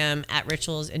 8 p.m. at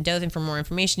Rituals in Dothan. For more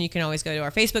information, you can always go to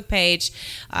our Facebook page.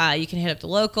 You can hit up the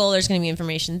local. There's going to be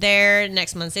information there.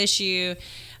 Next month's issue.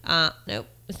 Nope,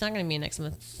 it's not going to be next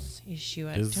month's issue.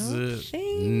 I Is don't it?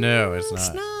 think. No, it's It's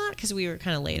not. not, because we were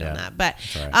kind of late Yeah, on that. But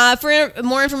that's right. for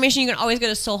more information, you can always go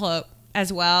to Soul Hope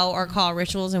as well, or call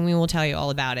Rituals, and we will tell you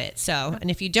all about it. So, and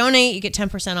if you donate, you get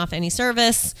 10% off any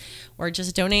service, or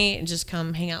just donate and just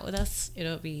come hang out with us.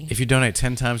 It'll be If you donate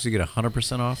 10 times, you get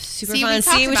 100% off. super See, we fun.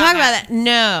 talked See, we about talk about that. that.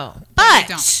 No, we but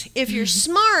don't. if you're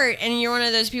smart and you're one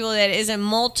of those people that is a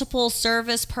multiple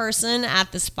service person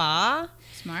at the spa,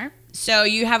 Smart. so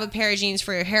you have a pair of jeans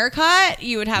for your haircut.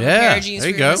 You would have a Yeah, pair of jeans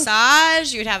there for you your go.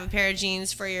 massage. You would have a pair of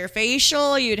jeans for your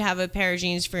facial. You'd have a pair of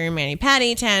jeans for your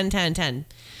mani-pedi. 10, 10, 10.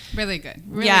 Really good.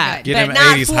 Really Yeah, good. Get but them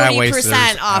not 80s high-waisters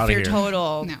 40% off outta your here.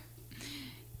 total.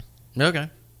 No. Okay.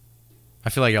 I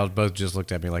feel like y'all both just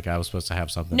looked at me like I was supposed to have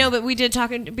something. No, but we did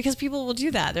talk because people will do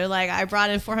that. They're like, I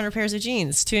brought in 400 pairs of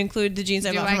jeans to include the jeans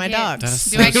I bought for my dogs. That's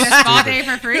Do so I get a spa stupid. day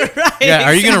for free? Right, Yeah,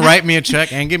 are you going to write me a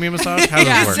check and give me a massage? How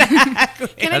does this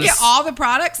work? Can I get all the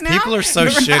products now? People are so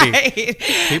shitty. Right.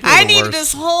 People are I the need worst.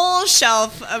 this whole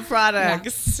shelf of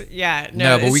products. Yeah.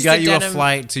 No, but it's we just got you a denim-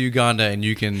 flight to Uganda, and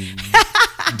you can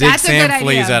dig That's a good sand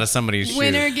fleas idea. out of somebody's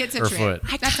Winner shoe gets a or trip.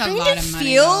 foot. That's a kind lot of of money.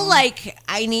 feel though. like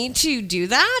I need to do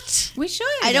that. we should.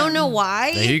 I don't know why.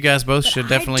 Yeah, you guys both should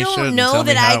definitely I don't should and know tell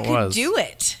me that how I it could was. do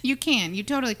it. You can. You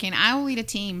totally can. I will lead a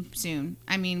team soon.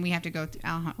 I mean, we have to go through.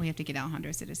 We have to get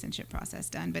Alejandro's citizenship process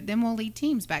done, but then we'll lead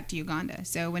teams back to Uganda.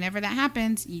 So whenever that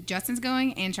happens, Justin's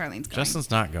going and Charlene's going. Justin's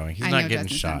not going. He's I not know getting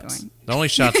Justin's not shots. going. The only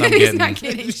shots I'm He's getting not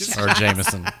getting are shots.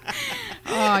 Jameson.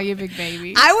 Oh, you big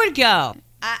baby. I would go.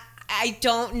 I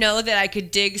don't know that I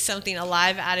could dig something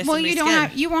alive out of well, somebody's you don't skin.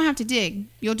 have. You won't have to dig.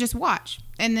 You'll just watch,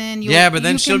 and then you'll. Yeah, but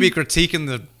then you she'll can- be critiquing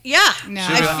the. Yeah. No.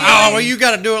 She'll be I like, feel oh, like- well, you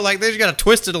got to do it like this. You got to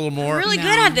twist it a little more. I'm really No.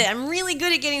 good at it. I'm really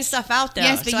good at getting stuff out there.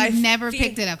 Yes, but so you've I never feel-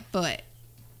 picked it a foot.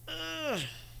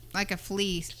 Like a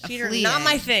flea. Feet are not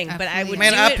my thing, but I would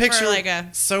Man, do I it picture for like a.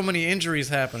 so many injuries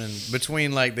happening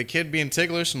between like the kid being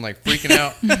ticklish and like freaking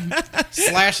out,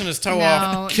 slashing his toe No,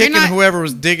 off, you're kicking not- whoever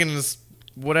was digging his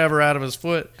whatever out of his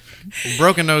foot,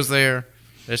 broken nose there.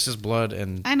 It's just blood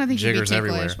and I don't think you'd be jiggers ticklish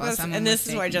everywhere. while someone And this was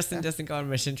is why taking Justin stuff. doesn't go on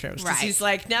mission trips. 'Cause Right. He's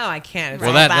like, no, I can't. It's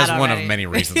Well, all that's bad one of already. many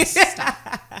reasons.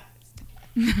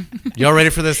 Y'all ready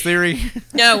for this theory?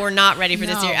 No, we're not ready for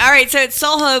this No. year. All right, so it's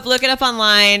Soul Hope. Look it up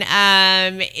online.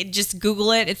 Just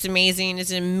Google it. It's amazing.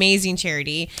 It's an amazing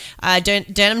charity.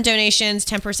 Denim donations,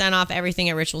 10% off everything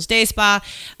at Rituals Day Spa.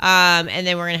 And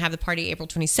then we're going to have the party April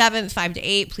 27th, 5 to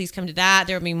 8. Please come to that.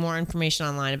 There will be more information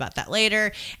online about that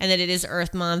later. And that it is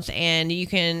Earth Month. And you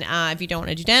can, if you don't want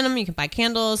to do denim, you can buy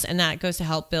candles. And that goes to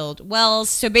help build wells.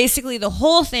 So basically, the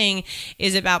whole thing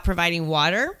is about providing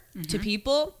water to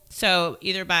people. So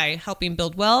either by helping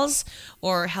build wells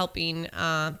or helping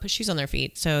put shoes on their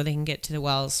feet so they can get to the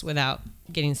wells without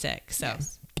getting sick. So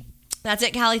that's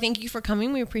it, Callie. Thank you for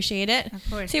coming. We appreciate it. Of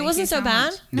course. See, it Thank wasn't you so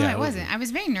bad. much. No, Yeah, it it wasn't. I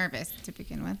was very nervous to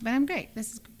begin with, but I'm great.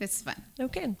 This is fun.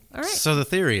 Okay. All right. So the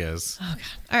theory is, Oh, God.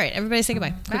 All right. Everybody say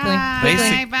goodbye. Quickly. Bye.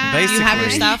 Basic- Bye. You have your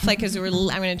basically- stuff? Like, because I'm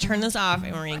going to turn this off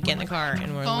and we're going to get in the car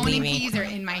and we're Phone and leaving. keys are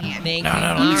in my hand. Thank No, you. no,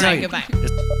 let me All tell right. you. Goodbye.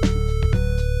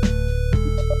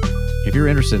 if you're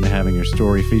interested in having your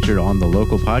story featured on the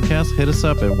local podcast, hit us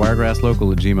up at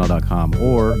wiregrasslocal@gmail.com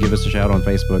or give us a shout on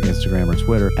Facebook, Instagram, or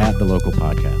Twitter at the local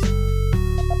podcast.